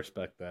 I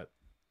respect that.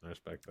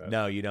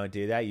 No, you don't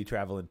do that. You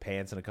travel in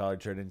pants and a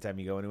collared shirt anytime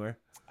you go anywhere.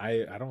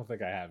 I don't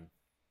think I have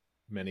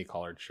many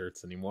collared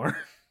shirts anymore.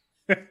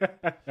 You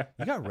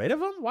got rid of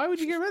them? Why would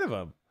you get rid of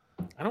them?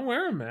 I don't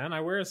wear them, man. I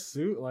wear a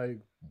suit like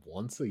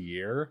once a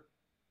year.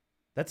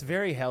 That's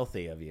very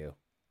healthy of you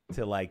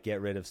to like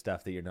get rid of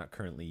stuff that you're not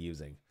currently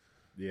using.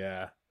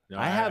 Yeah. No,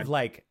 I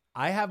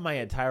have my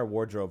entire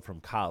wardrobe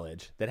from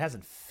college that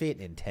hasn't fit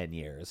in 10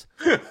 years.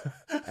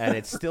 And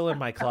it's still in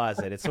my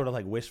closet. It's sort of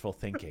like wishful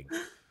thinking.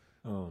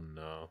 Oh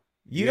no.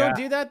 You don't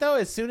do that though?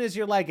 As soon as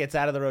you're like, it's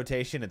out of the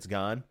rotation, it's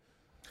gone?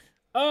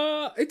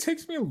 It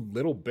takes me a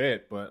little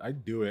bit, but I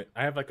do it.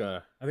 I have like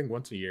I think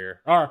once a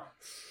year. Or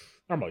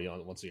I don't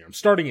know, once a year. I'm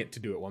starting it to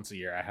do it once a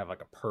year. I have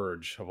like a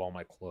purge of all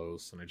my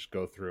clothes, and I just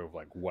go through of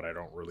like what I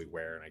don't really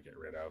wear and I get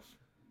rid of.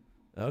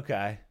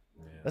 Okay.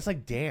 Yeah. That's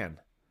like Dan.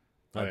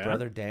 My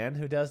brother Dan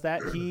who does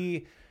that.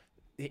 He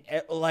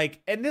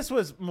like, and this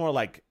was more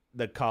like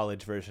the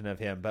college version of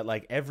him, but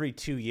like every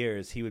 2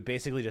 years he would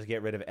basically just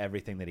get rid of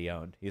everything that he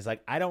owned. He's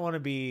like, I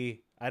don't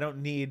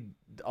need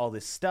all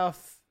this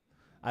stuff.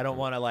 I don't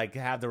want to like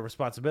have the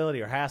responsibility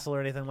or hassle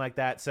or anything like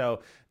that.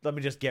 So let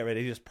me just get rid of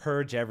it. He just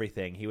purge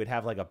everything. He would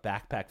have like a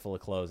backpack full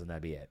of clothes and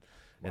that'd be it.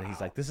 And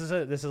he's like, this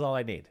is all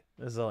I need.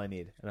 This is all I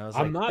need. And I was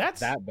like, I'm not that's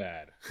that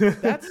bad.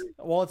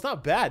 well, it's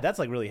not bad. That's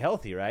like really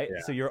healthy, right?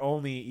 Yeah. So you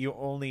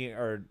only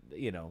are,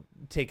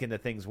 taking the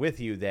things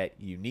with you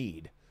that you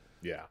need.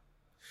 Yeah.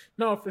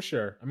 No, for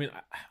sure. I mean,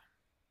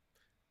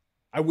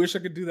 I wish I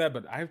could do that,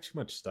 but I have too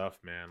much stuff,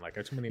 man. Like I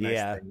have too many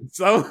nice things.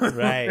 So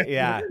right,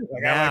 yeah.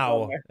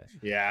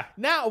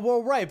 Now,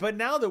 well, right, but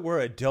now that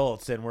we're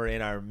adults and we're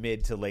in our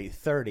mid to late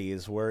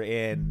 30s,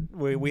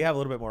 we have a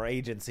little bit more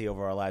agency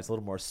over our lives, a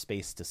little more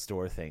space to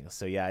store things.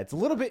 So yeah, it's a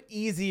little bit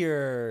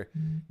easier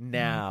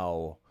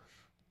now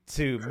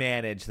to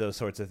manage those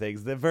sorts of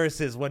things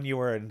versus when you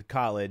were in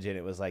college and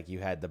it was like you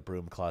had the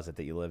broom closet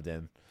that you lived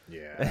in.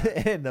 Yeah.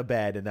 And the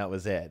bed, and that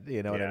was it.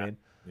 You know what I mean?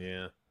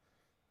 Yeah.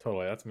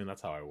 Totally.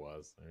 That's how I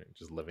was.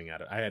 Just living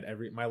at it. I had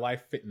my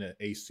life fit in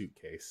a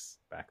suitcase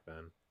back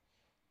then.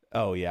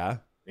 Oh yeah.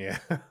 Yeah.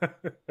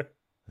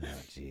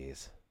 Oh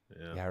jeez.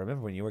 Yeah, I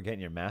remember when you were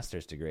getting your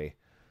master's degree.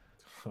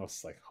 I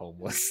was like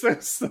homeless. That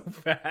was so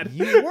bad.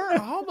 You were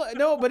homeless.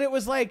 No, but it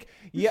was like,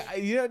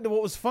 yeah,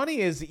 what was funny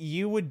is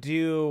you would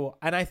do,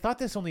 and I thought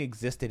this only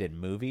existed in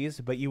movies,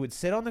 but you would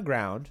sit on the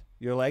ground,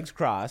 your legs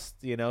crossed,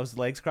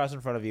 legs crossed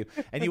in front of you,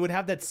 and you would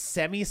have that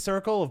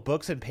semicircle of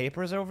books and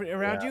papers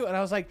around you. And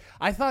I was like,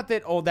 I thought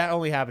that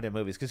only happened in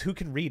movies, because who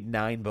can read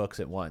 9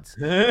 books at once?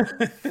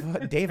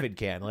 David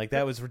can. Like,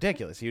 that was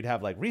ridiculous. You'd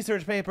have like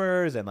research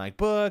papers and like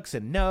books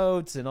and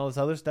notes and all this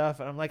other stuff.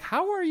 And I'm like,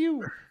 how are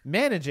you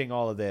managing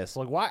all of this?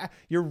 Like, why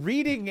you're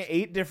reading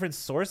 8 different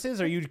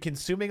sources? Are you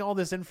consuming all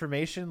this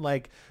information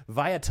like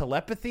via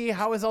telepathy?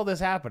 How is all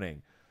this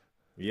happening?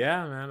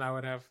 Yeah, man, I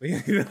would have.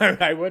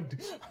 I would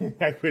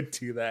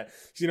do that.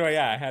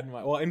 I had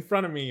in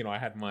front of me. I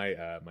had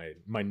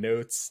my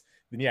notes.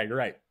 Then yeah, you're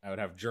right. I would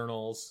have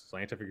journals,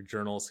 scientific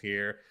journals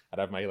here. I'd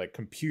have my like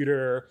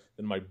computer,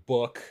 then my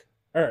book,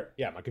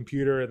 my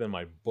computer, then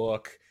my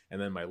book,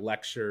 and then my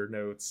lecture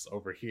notes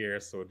over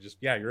here. So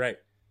you're right.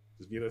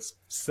 Just be this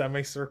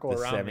semicircle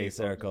around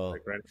semicircle. Me.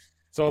 Right?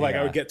 So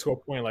I would get to a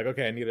point like,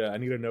 okay, I need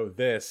to know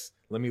this.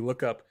 Let me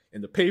look up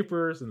in the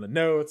papers and the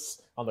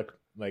notes on the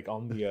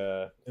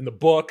in the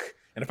book.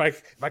 And if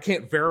I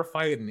can't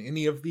verify it in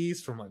any of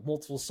these from like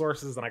multiple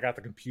sources, then I got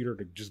the computer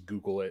to just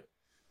Google it.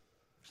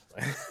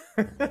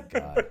 Oh my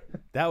God.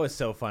 That was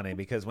so funny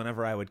because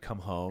whenever I would come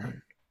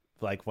home,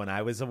 like when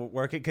I was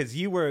working, because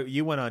you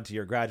went on to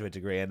your graduate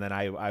degree and then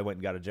I went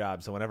and got a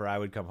job. So whenever I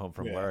would come home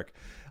from work,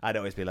 I'd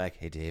always be like,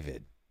 hey,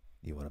 David,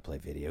 you want to play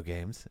video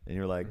games? And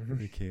you're like,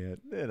 you can't.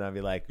 And I'd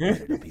be like,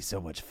 it'll be so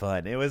much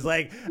fun. It was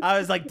like, I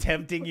was like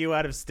tempting you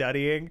out of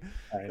studying.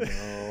 I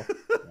know.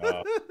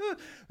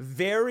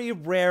 Very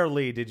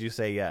rarely did you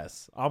say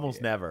yes.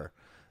 Almost never.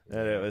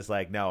 And it was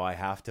like, no, I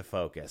have to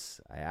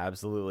focus. I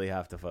absolutely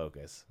have to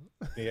focus.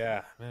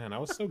 Yeah, man, I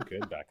was so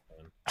good back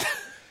then.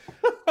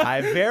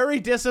 I'm very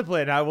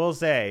disciplined, I will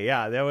say.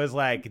 Yeah, there was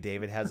like,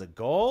 David has a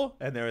goal,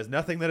 and there is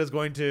nothing that is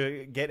going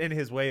to get in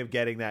his way of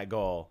getting that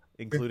goal,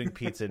 including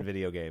pizza and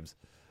video games.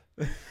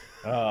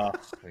 Oh,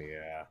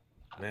 yeah,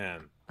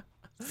 man.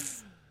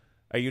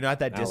 Are you not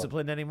that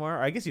disciplined anymore?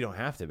 Or I guess you don't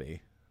have to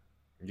be.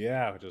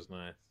 Yeah, which is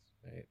nice.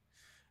 Right.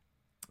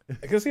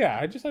 Because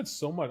I just had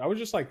so much. I was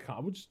just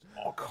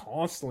all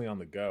constantly on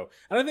the go,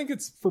 and I think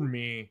it's for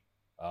me.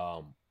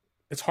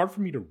 It's hard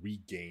for me to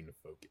regain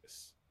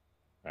focus,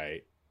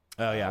 right?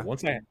 Oh yeah.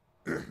 Once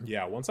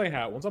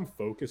I'm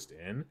focused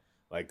in,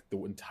 like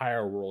the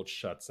entire world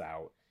shuts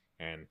out,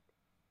 and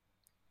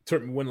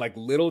when like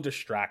little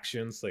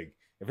distractions, like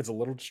if it's a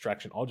little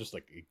distraction, I'll just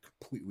like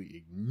completely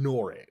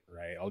ignore it,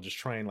 right? I'll just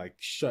try and like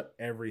shut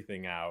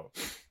everything out.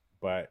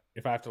 But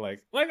if I have to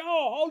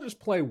I'll just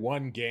play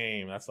one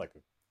game, that's like,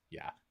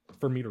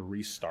 for me to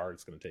restart,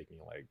 it's going to take me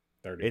like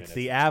 30 minutes. It's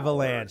the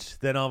avalanche.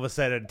 Then all of a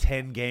sudden,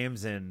 10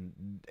 games and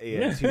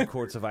 2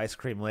 quarts of ice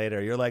cream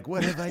later, you're like,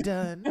 what have I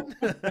done?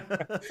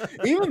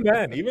 Even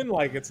then,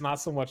 it's not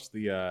so much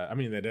the,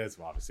 it is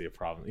obviously a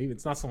problem.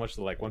 It's not so much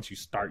the, once you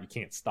start, you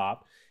can't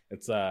stop.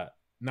 It's, now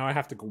I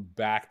have to go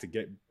back to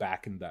get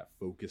back in that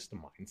focused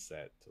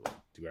mindset to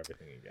do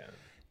everything again.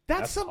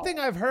 That's something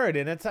I've heard,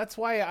 and that's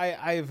why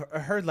I've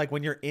heard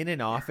when you're in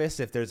an office,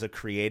 if there's a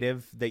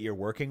creative that you're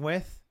working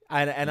with,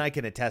 and I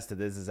can attest to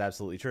this is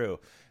absolutely true,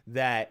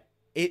 that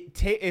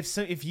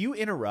if you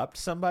interrupt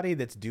somebody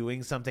that's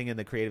doing something in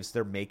the creatives,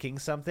 they're making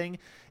something,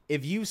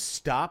 if you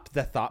stop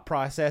the thought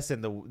process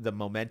and the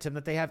momentum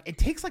that they have, it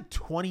takes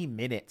 20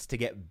 minutes to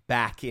get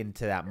back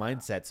into that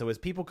mindset. So as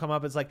people come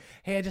up, it's like,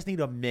 hey, I just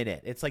need a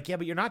minute. It's like, yeah,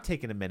 but you're not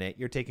taking a minute.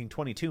 You're taking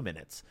 22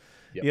 minutes.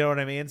 Yep. You know what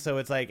I mean? So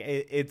it's like,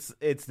 it's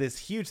this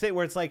huge thing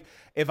where it's like,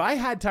 if I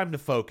had time to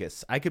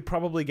focus, I could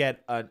probably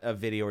get a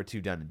video or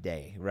 2 done a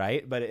day,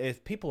 right? But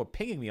if people are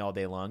pinging me all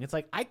day long, it's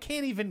like, I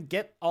can't even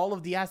get all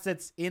of the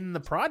assets in the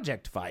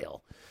project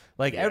file.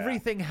 Like Yeah.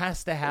 everything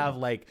has to have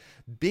like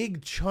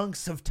big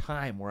chunks of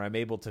time where I'm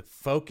able to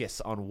focus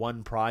on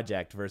one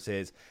project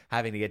versus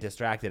having to get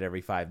distracted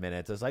every 5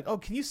 minutes. It's like, oh,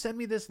 can you send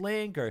me this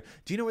link? Or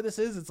do you know where this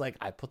is? It's like,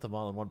 I put them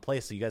all in one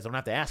place so you guys don't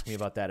have to ask me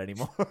about that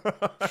anymore.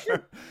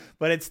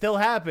 But it still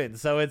happens.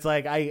 So it's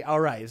like,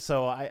 all right.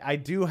 So I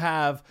do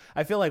have,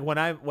 I feel like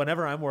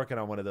whenever I'm working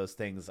on one of those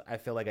things, I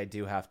feel like I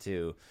do have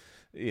to,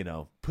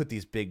 put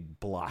these big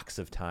blocks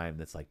of time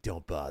that's like,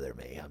 don't bother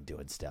me, I'm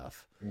doing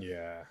stuff.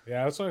 Yeah.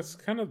 So it's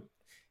kind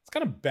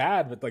of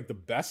bad, but like the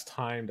best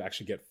time to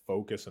actually get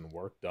focus and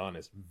work done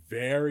is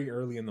very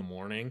early in the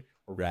morning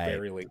or Right.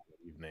 very late in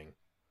the evening,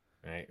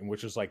 right? And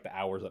which is like the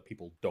hours that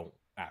people don't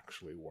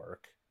actually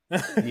work.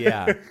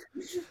 Yeah.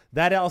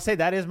 That I'll say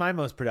that is my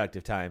most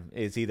productive time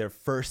is either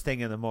first thing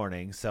in the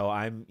morning. So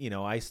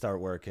I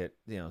start work at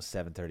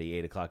 7:30,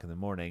 8 o'clock in the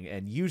morning,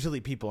 and usually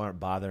people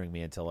aren't bothering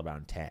me until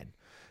around 10.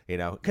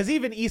 Because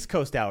even East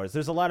Coast hours,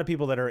 there's a lot of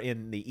people that are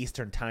in the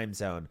Eastern time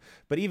zone,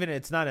 but even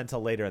it's not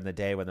until later in the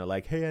day when they're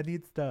like, hey, I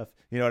need stuff.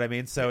 You know what I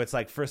mean? So it's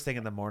like first thing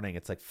in the morning,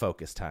 it's like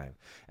focus time.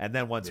 And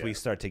then once we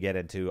start to get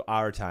into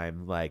our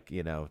time, like,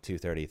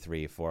 2:30,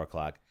 3, 4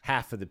 o'clock,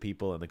 half of the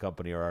people in the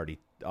company are already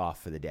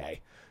off for the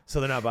day. So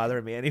they're not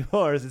bothering me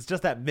anymore. It's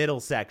just that middle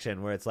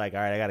section where it's like,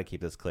 all right, I got to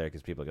keep this clear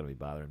because people are going to be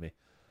bothering me.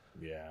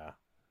 Yeah.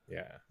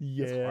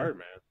 It's hard,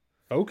 man.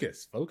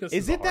 Focus.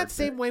 Is it that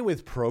same way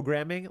with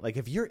programming? Like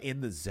if you're in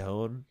the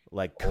zone,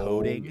 like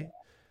coding,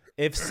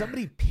 if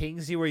somebody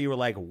pings you where you were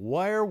like,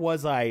 where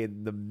was I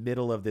in the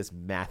middle of this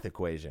math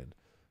equation?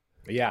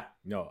 Yeah,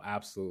 no,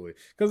 absolutely.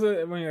 Because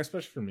I mean,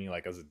 especially for me,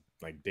 like as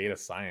a data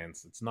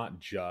science, it's not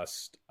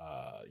just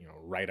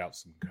write out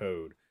some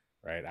code,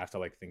 right? I have to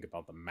like think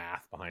about the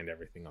math behind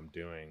everything I'm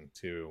doing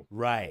too.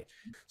 Right.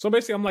 So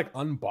basically, I'm like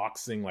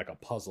unboxing like a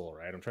puzzle,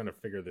 right? I'm trying to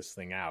figure this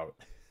thing out.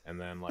 And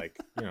then like,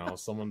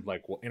 someone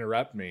like will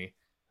interrupt me.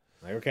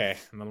 Like, okay.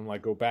 And then I'm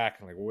like, go back.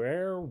 I'm like,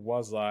 where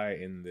was I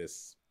in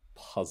this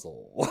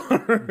puzzle?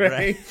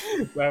 Right?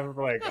 So I'm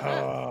like,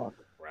 oh,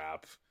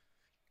 crap.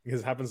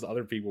 Because it happens to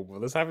other people, but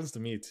this happens to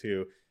me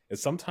too.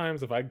 Is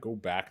sometimes if I go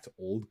back to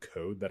old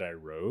code that I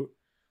wrote,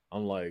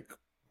 I'm like,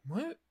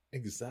 what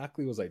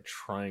exactly was I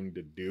trying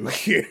to do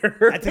here?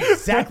 That's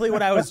exactly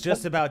what I was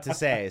just about to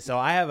say. So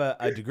I have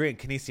a degree in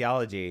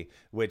kinesiology,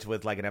 which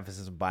with like an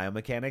emphasis in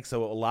biomechanics.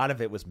 So a lot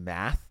of it was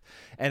math.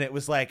 And it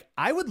was like,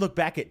 I would look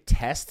back at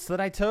tests that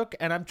I took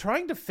and I'm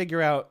trying to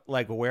figure out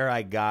like where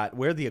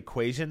the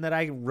equation that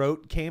I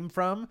wrote came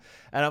from.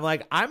 And I'm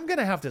like, I'm going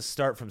to have to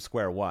start from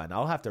square one.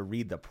 I'll have to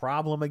read the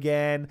problem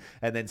again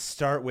and then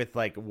start with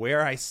like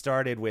where I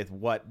started with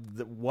what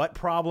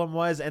problem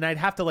was. And I'd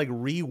have to like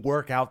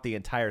rework out the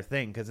entire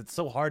thing because it's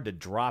so hard to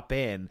drop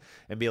in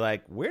and be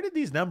like, where did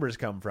these numbers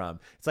come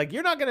from? It's like,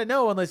 you're not going to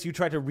know unless you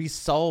try to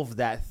resolve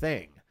that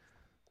thing.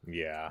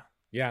 Yeah,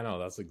 no,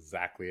 that's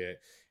exactly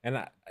it. And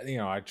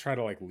I try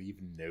to like leave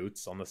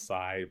notes on the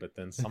side, but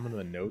then some of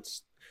the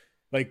notes,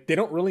 like they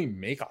don't really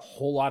make a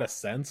whole lot of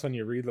sense when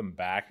you read them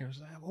back. And I was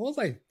like, what was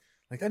I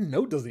like? That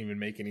note doesn't even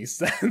make any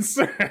sense,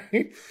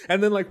 right?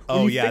 And then like,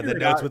 the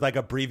notes with like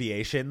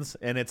abbreviations,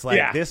 and it's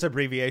like this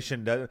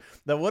abbreviation does.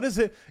 Now, what is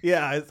it?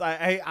 Yeah,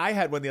 I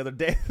had one the other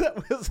day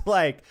that was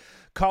like,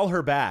 call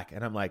her back,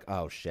 and I'm like,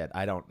 oh shit,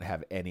 I don't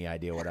have any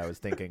idea what I was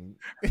thinking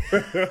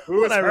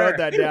when I wrote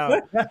that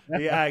down.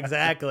 Yeah,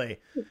 exactly.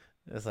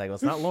 It's like, well,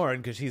 it's not Lauren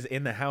because she's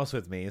in the house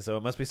with me, so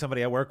it must be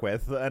somebody I work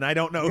with, and I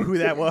don't know who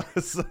that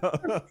was.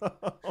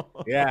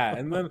 Yeah,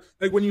 and then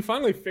like when you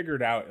finally figure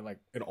it out,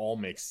 it all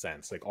makes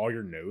sense. Like all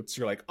your notes,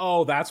 you're like,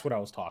 oh, that's what I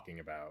was talking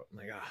about. I'm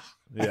like,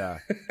 yeah.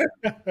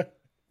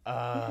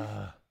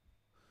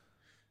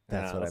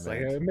 That's what I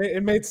meant. Like,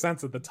 it made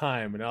sense at the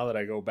time, but now that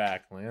I go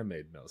back, like, it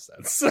made no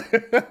sense.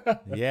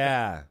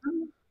 Yeah.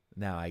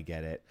 Now I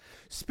get it.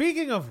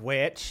 Speaking of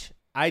which,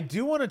 I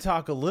do want to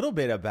talk a little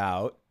bit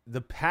about the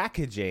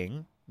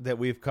packaging that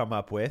we've come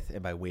up with,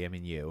 and by we I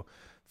mean you,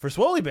 for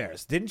Swoley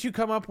Bears. Didn't you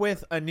come up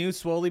with a new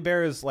Swoley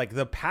Bears, like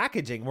the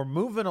packaging? We're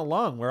moving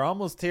along. We're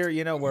almost here,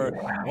 we're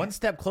one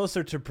step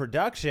closer to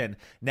production.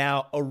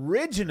 Now,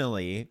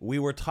 originally, we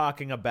were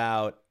talking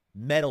about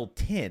metal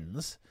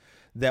tins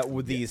that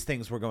these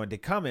things were going to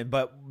come in,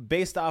 but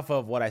based off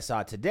of what I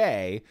saw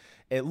today,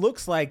 it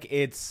looks like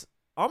it's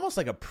almost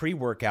like a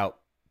pre-workout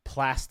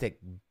plastic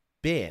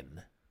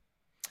bin.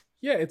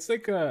 Yeah, it's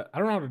like I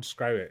don't know how to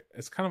describe it.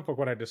 It's kind of like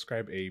what I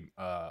describe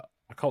I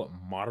call it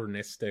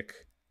modernistic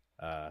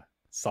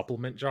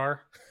supplement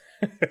jar.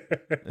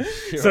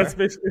 Sure. So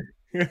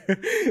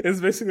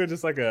it's basically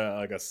just like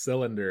a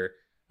cylinder,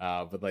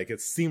 but like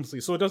it's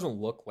seamlessly, so it doesn't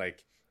look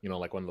like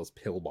like one of those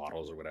pill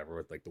bottles or whatever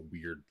with like the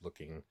weird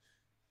looking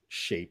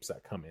shapes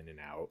that come in and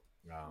out.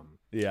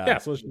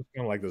 So it's just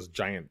kind of like this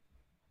giant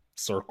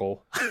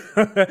circle.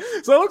 So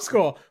it looks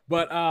cool,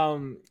 but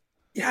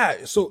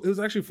so it was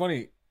actually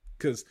funny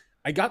because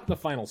I got the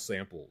final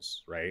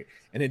samples, right?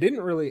 And it didn't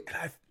really,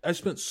 I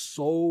spent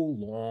so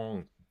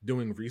long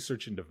doing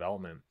research and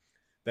development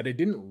that it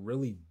didn't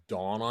really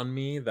dawn on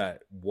me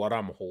that what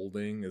I'm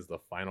holding is the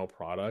final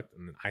product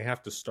and I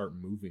have to start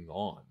moving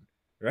on,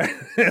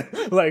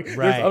 right? Like there's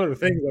Right. other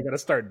things I got to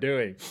start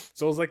doing.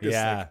 So it was like this,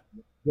 Yeah.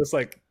 this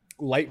like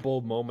light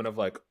bulb moment of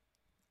like,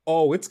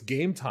 oh, it's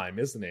game time,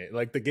 isn't it?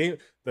 Like the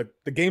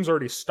game's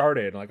already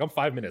started. Like I'm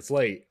 5 minutes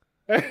late.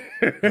 Right.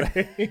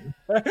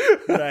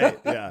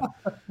 Yeah.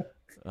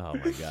 Oh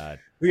my God.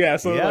 Yeah.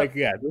 So Yep. like,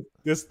 yeah,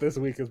 this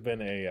week has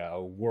been a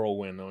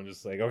whirlwind. I'm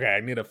just like, okay, I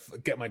need to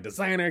get my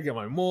designer, get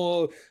my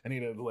mold. I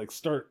need to like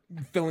start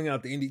filling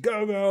out the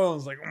Indiegogo. I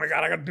was like, oh my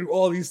God, I got to do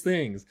all these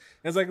things.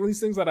 And it's like these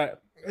things that I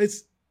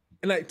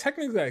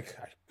technically like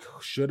I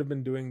should have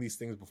been doing these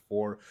things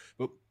before,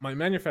 but my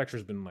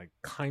manufacturer's been like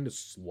kind of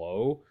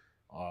slow,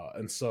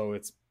 and so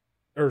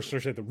the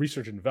research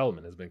and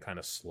development has been kind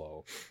of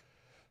slow.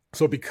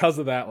 So because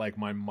of that, like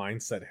my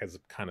mindset has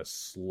kind of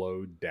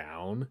slowed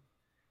down,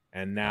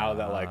 and now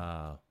that like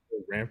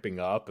we're ramping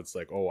up, it's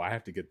like, oh, I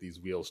have to get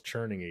these wheels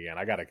churning again.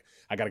 I gotta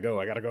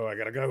go.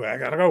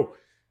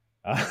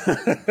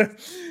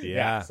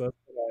 Yeah. So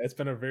it's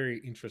been a very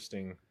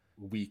interesting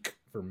week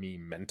for me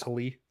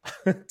mentally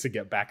to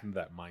get back into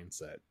that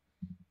mindset.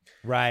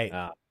 Right.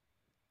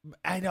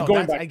 I know.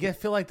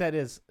 Feel like that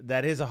is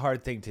a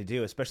hard thing to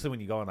do, especially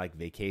when you go on like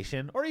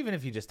vacation, or even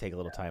if you just take a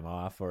little time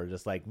off, or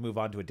just like move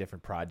on to a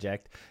different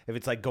project. If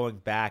it's like going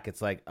back,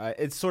 it's like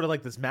it's sort of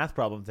like this math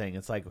problem thing.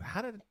 It's like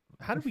how did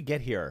we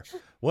get here?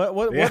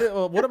 What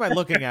am I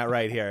looking at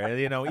right here? And,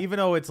 you know, even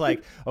though it's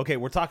like, okay,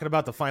 we're talking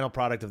about the final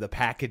product of the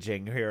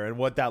packaging here and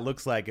what that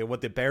looks like and what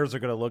the bears are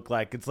going to look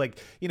like. It's like,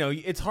 you know,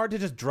 it's hard to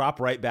just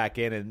drop right back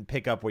in and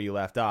pick up where you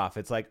left off.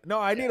 It's like, no,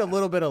 I need a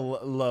little bit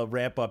of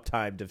ramp up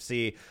time to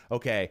see,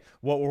 okay,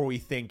 what were we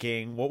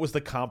thinking? What was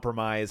the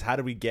compromise? How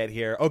did we get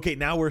here? Okay,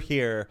 now we're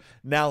here.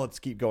 Now let's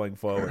keep going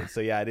forward.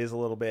 So yeah, it is a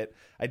little bit,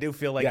 I do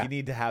feel like you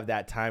need to have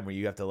that time where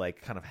you have to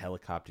like kind of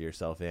helicopter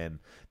yourself in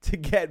to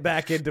get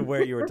back into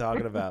where you were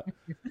talking about.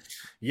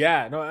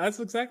 Yeah, no, that's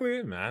exactly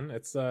it, man.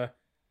 It's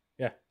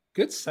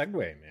good segue,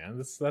 man.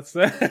 That's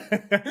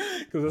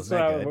because that's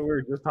what we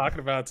were just talking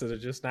about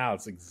just now.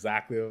 It's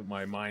exactly what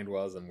my mind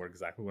was, and we're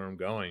exactly where I'm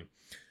going.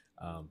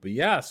 But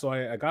yeah, so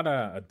I got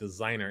a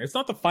designer. It's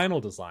not the final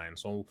design,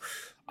 so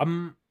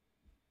I'm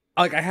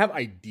like I have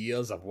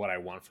ideas of what I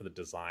want for the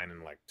design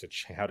and like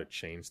how to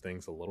change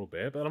things a little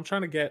bit, but I'm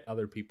trying to get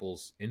other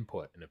people's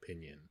input and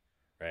opinion,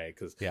 right?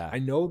 Because I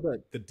know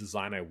that the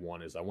design I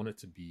want it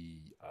to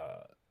be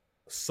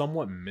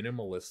somewhat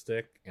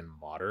minimalistic and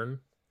modern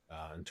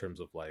in terms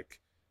of like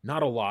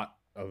not a lot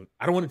of.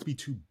 I don't want it to be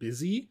too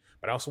busy,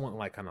 but I also want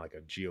like kind of like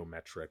a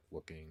geometric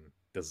looking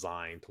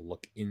design to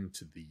look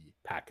into the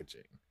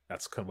packaging.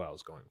 That's kind of what I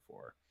was going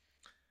for.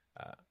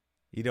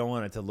 You don't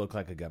want it to look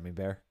like a gummy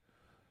bear.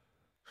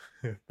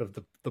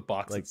 the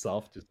box like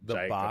itself, just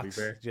the box.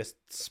 Gummy bear. Just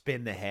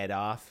spin the head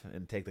off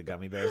and take the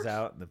gummy bears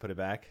out and then put it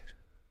back.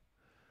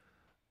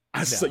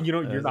 So, you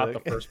know, you're not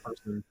the first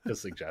person to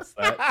suggest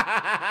that.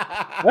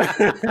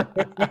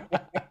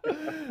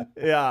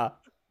 Yeah.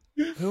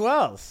 Who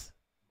else?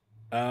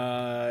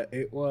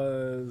 It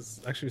was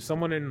actually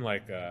someone in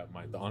like the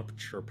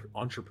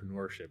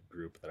entrepreneurship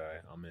group that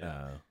I'm in.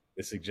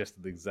 They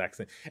suggested the exact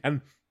same,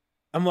 and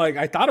I'm like,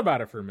 I thought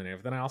about it for a minute,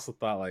 but then I also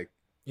thought like,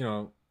 you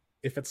know,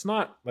 if it's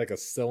not like a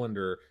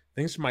cylinder,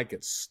 things might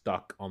get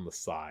stuck on the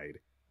side,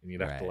 and you'd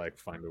have to like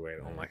find a way.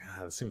 I'm like,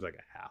 this seems like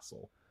a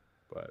hassle,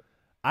 but.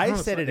 I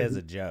said it as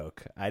a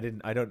joke. I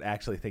don't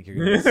actually think you're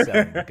going to be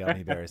selling the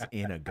gummy bears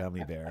in a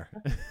gummy bear.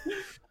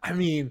 I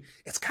mean,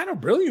 it's kind of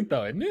brilliant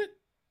though, isn't it?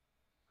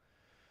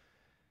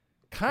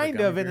 Kind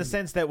of in the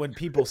sense that when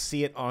people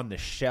see it on the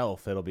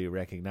shelf, it'll be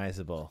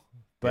recognizable.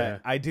 But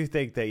I do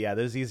think that,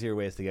 there's easier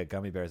ways to get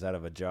gummy bears out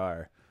of a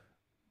jar.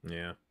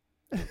 Yeah.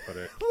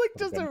 Like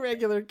just a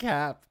regular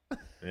cap.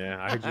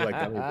 Yeah, I heard you like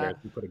gummy bears.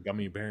 You put a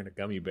gummy bear in a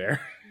gummy bear.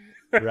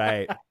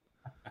 Right.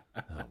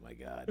 Oh my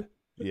God.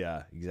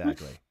 Yeah,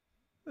 exactly.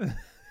 That's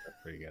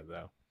pretty good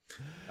though.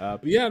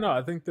 But yeah, no,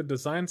 I think the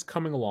design's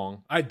coming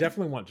along. I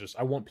definitely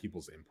I want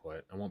people's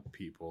input. I want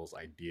people's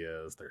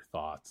ideas, their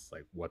thoughts,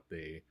 like what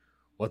they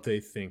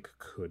think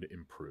could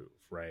improve,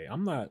 right?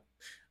 I'm not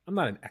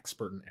an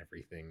expert in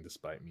everything,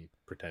 despite me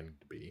pretending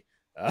to be.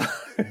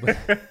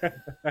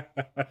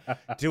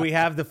 Do we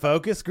have the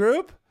focus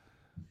group?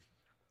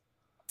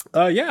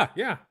 Yeah.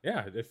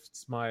 If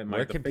it's my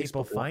where can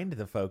people find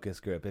the focus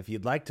group? If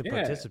you'd like to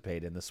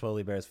participate in the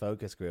Swoley Bears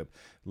focus group,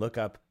 look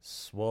up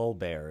Swole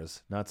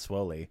Bears, not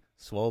Swoley,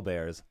 Swole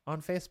Bears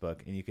on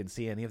Facebook, and you can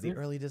see any of the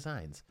early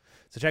designs.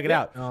 So check it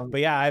out.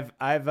 But yeah,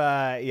 I've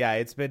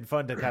it's been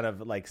fun to kind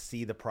of like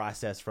see the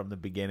process from the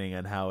beginning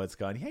and how it's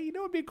gone. Hey, you know,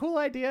 it'd be a cool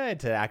idea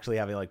to actually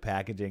having like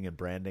packaging and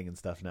branding and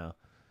stuff now.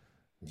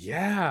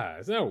 Yeah,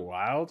 isn't that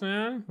wild,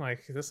 man?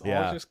 Like this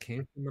all just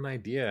came from an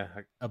idea.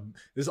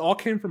 This all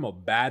came from a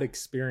bad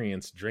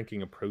experience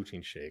drinking a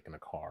protein shake in a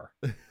car.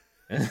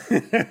 That's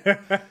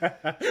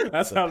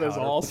how this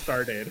all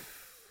started.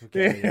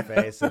 Get in your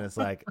face, and it's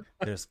like,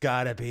 there's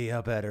gotta be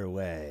a better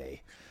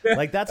way.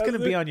 Like that's gonna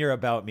be on your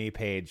About Me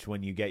page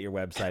when you get your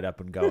website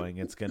up and going.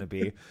 It's gonna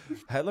be,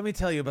 hey, let me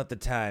tell you about the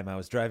time I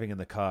was driving in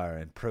the car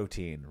and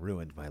protein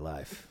ruined my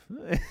life.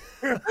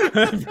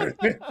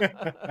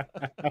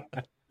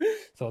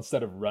 So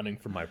instead of running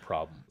from my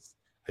problems,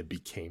 I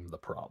became the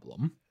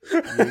problem.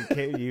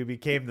 You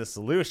became the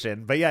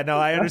solution. But yeah, no,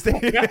 I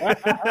understand. Better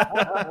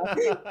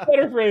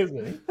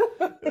phrasing.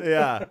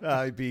 Yeah,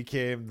 I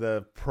became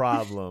the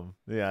problem.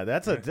 Yeah,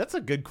 that's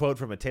a good quote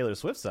from a Taylor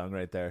Swift song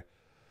right there.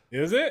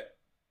 Is it?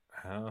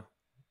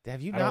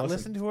 Have you I don't not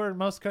listened to her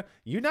most?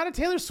 You're not a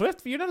Taylor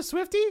Swift. You're not a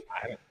Swiftie.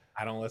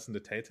 I don't listen to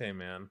Tay Tay,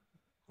 man.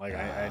 Like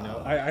I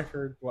know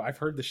I've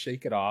heard the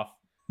Shake It Off.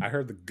 I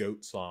heard the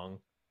Goat song.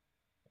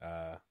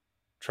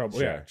 Trouble.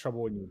 Sure. Yeah,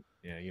 Trouble when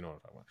you know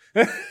what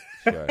I'm talking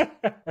Sure,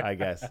 I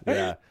guess.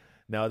 Yeah.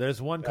 No,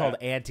 there's one called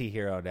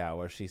Anti-Hero now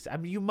where she's. I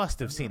mean, you must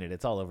have seen it.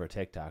 It's all over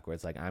TikTok where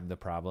it's like, I'm the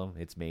problem.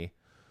 It's me.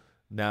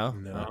 No.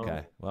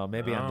 Okay. Well,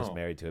 maybe I'm just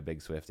married to a big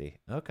Swiftie.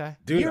 Okay,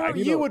 dude.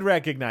 You would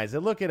recognize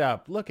it. Look it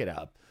up.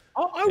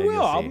 Oh, I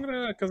will. I'm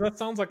gonna, because that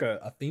sounds like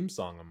a theme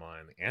song of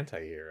mine.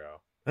 Anti-Hero.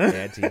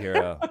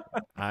 Anti-hero.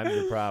 I'm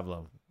the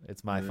problem.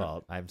 It's my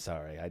fault. I'm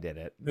sorry. I did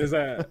it. Is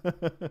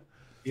that?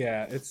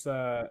 Yeah, it's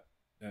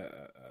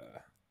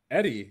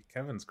Eddie,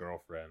 Kevin's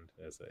girlfriend.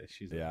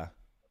 She's a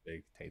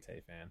big Tay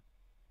Tay fan.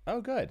 Oh,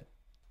 good.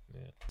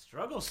 Yeah.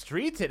 Struggle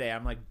Street today.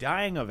 I'm like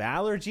dying of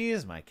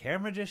allergies. My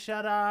camera just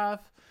shut off.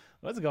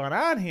 What's going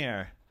on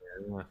here?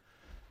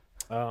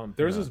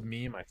 There's this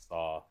meme I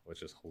saw,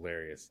 which is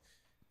hilarious.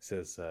 It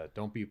says,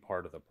 "Don't be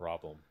part of the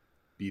problem.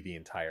 Be the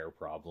entire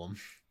problem."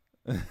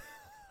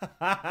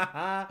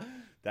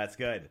 That's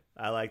good.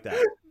 I like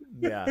that.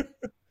 Yeah.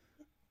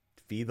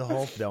 Be the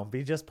whole. Don't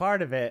be just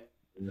part of it.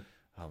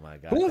 Oh my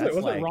god. Who was it?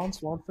 Was it Ron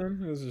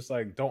Swanson? It was just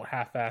like, don't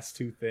half-ass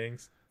two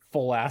things,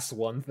 full-ass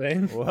one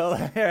thing. Well,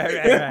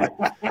 right.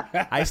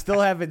 I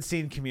still haven't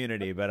seen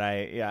Community, but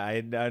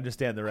I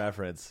understand the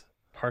reference.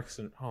 Parks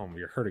and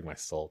you're hurting my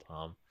soul,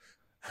 Tom.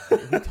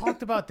 We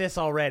talked about this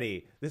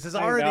already. This is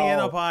already in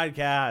a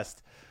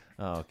podcast.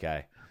 Oh,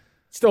 okay.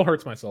 Still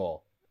hurts my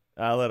soul.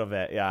 A little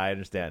bit. Yeah, I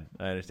understand.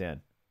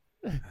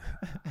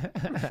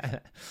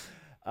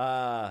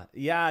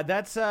 Yeah,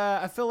 that's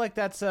I feel like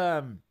that's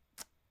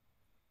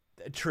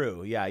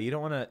true. Yeah, you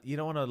don't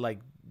want to like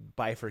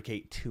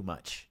bifurcate too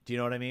much. Do you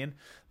know what I mean?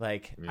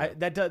 Like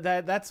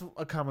that's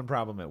a common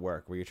problem at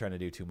work where you're trying to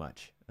do too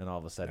much and all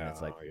of a sudden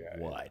it's like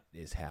what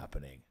is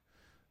happening?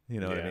 You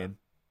know what I mean?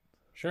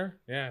 Sure.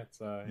 Yeah, it's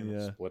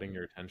splitting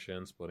your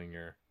attention, splitting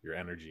your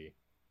energy.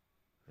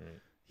 Right.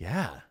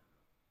 Yeah.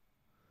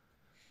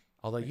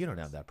 Although you don't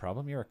have that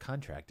problem, you're a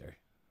contractor.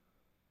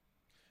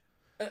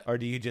 Or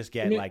do you just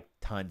get like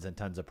tons and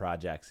tons of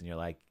projects and you're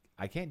like,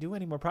 I can't do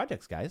any more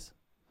projects, guys?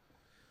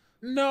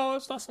 No,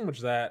 it's not so much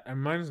that.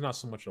 And mine is not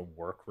so much a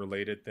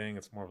work-related thing.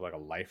 It's more of like a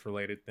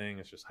life-related thing.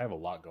 It's just I have a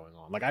lot going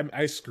on. Like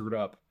I screwed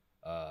up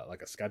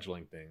like a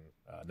scheduling thing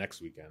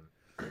next weekend.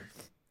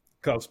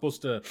 Cause I was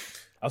supposed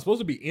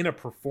to be in a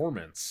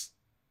performance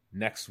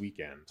next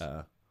weekend.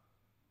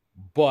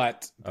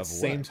 But at the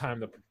same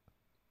time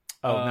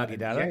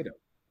Nagidata?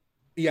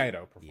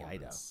 Iaido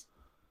performance.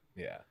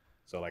 Yeah.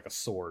 So like a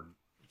sword,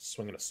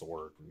 swinging a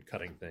sword and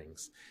cutting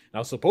things. And I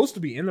was supposed to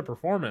be in the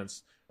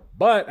performance,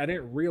 but I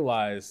didn't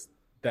realize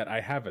that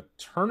I have a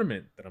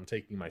tournament that I'm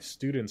taking my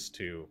students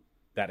to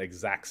that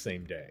exact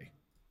same day.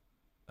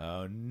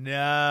 Oh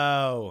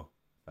no.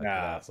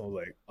 Yeah, so I was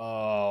like,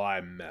 oh, I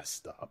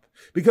messed up.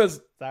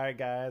 Because sorry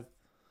guys.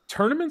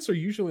 Tournaments are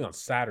usually on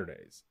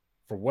Saturdays.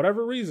 For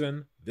whatever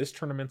reason, this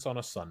tournament's on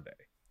a Sunday.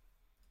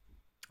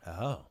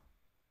 Oh.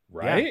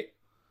 Right? Yeah.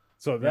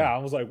 So I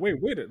was like, wait.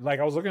 Like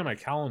I was looking at my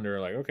calendar,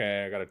 like,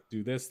 okay, I gotta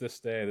do this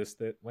day, this.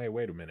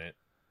 Wait a minute.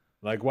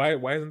 Like, why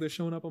isn't this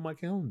showing up on my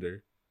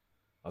calendar?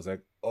 I was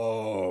like,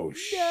 oh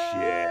shit.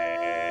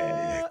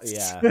 Yeah.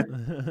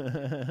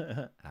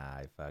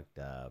 I fucked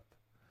up.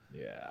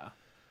 Yeah.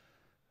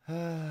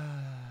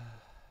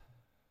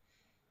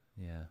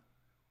 Yeah.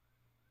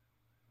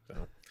 So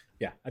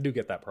yeah, I do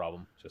get that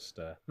problem. Just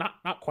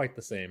not quite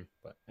the same,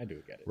 but I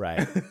do get it.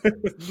 Right.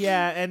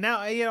 Yeah, and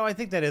now I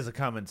think that is a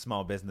common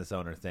small business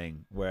owner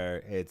thing where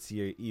it's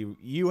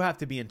you have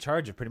to be in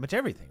charge of pretty much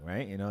everything,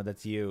 right?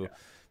 That's you. Yeah.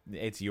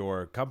 It's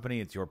your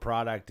company, it's your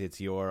product, it's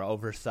your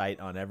oversight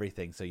on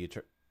everything. So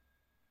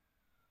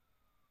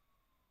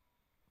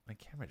my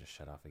camera just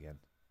shut off again.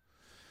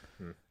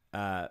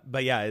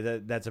 But yeah,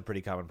 that's a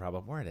pretty common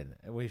problem.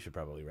 We should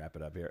probably wrap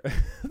it up here.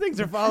 Things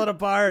are falling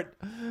apart.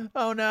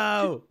 Oh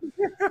no.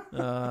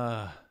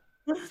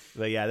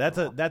 But yeah,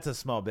 that's a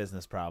small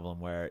business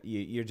problem where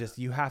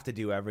you have to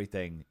do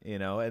everything,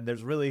 and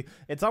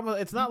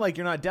it's not like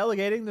you're not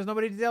delegating. There's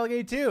nobody to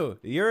delegate to.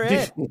 You're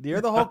it.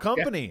 You're the whole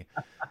company.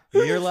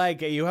 You're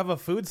like, you have a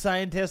food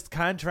scientist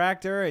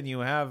contractor and you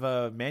have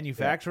a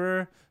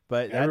manufacturer,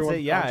 but that's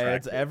it. Yeah.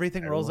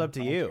 Everything rolls up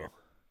to you.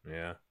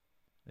 Yeah.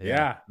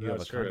 Yeah, you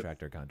have a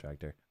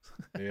contractor.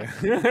 Yeah.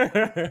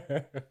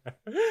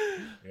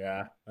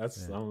 Yeah,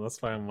 that's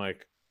why I'm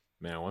like,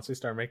 man, once we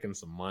start making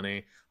some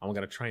money, I'm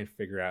gonna try and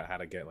figure out how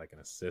to get like an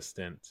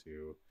assistant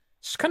to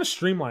just kind of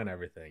streamline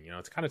everything,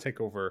 to kind of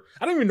take over.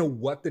 I don't even know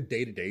what the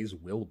day-to-days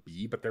will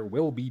be, but there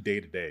will be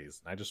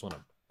day-to-days. And I just want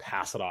to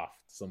pass it off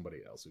to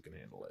somebody else who can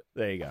handle it.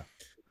 There you go.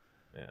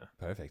 Yeah.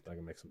 Perfect. I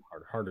can make some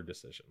harder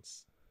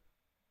decisions.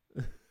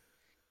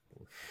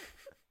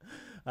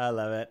 I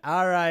love it.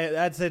 All right,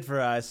 that's it for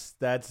us.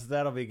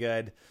 That'll be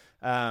good.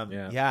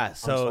 Yeah.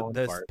 So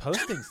this apart.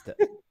 posting stuff.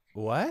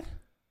 What?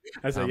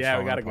 I said, Tom's yeah,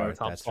 we falling gotta go. apart.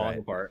 Tom's That's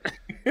falling right. apart.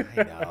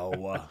 I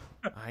know.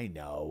 I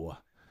know.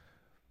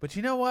 But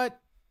you know what?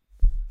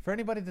 For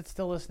anybody that's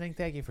still listening,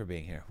 thank you for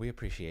being here. We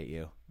appreciate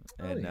you.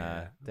 And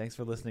thanks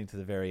for listening to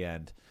the very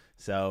end.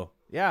 So,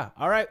 yeah.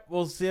 All right.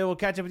 We'll see. We'll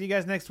catch up with you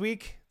guys next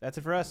week. That's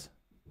it for us.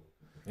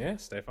 Yeah,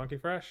 stay funky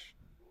fresh.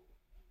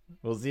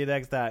 We'll see you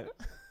next time.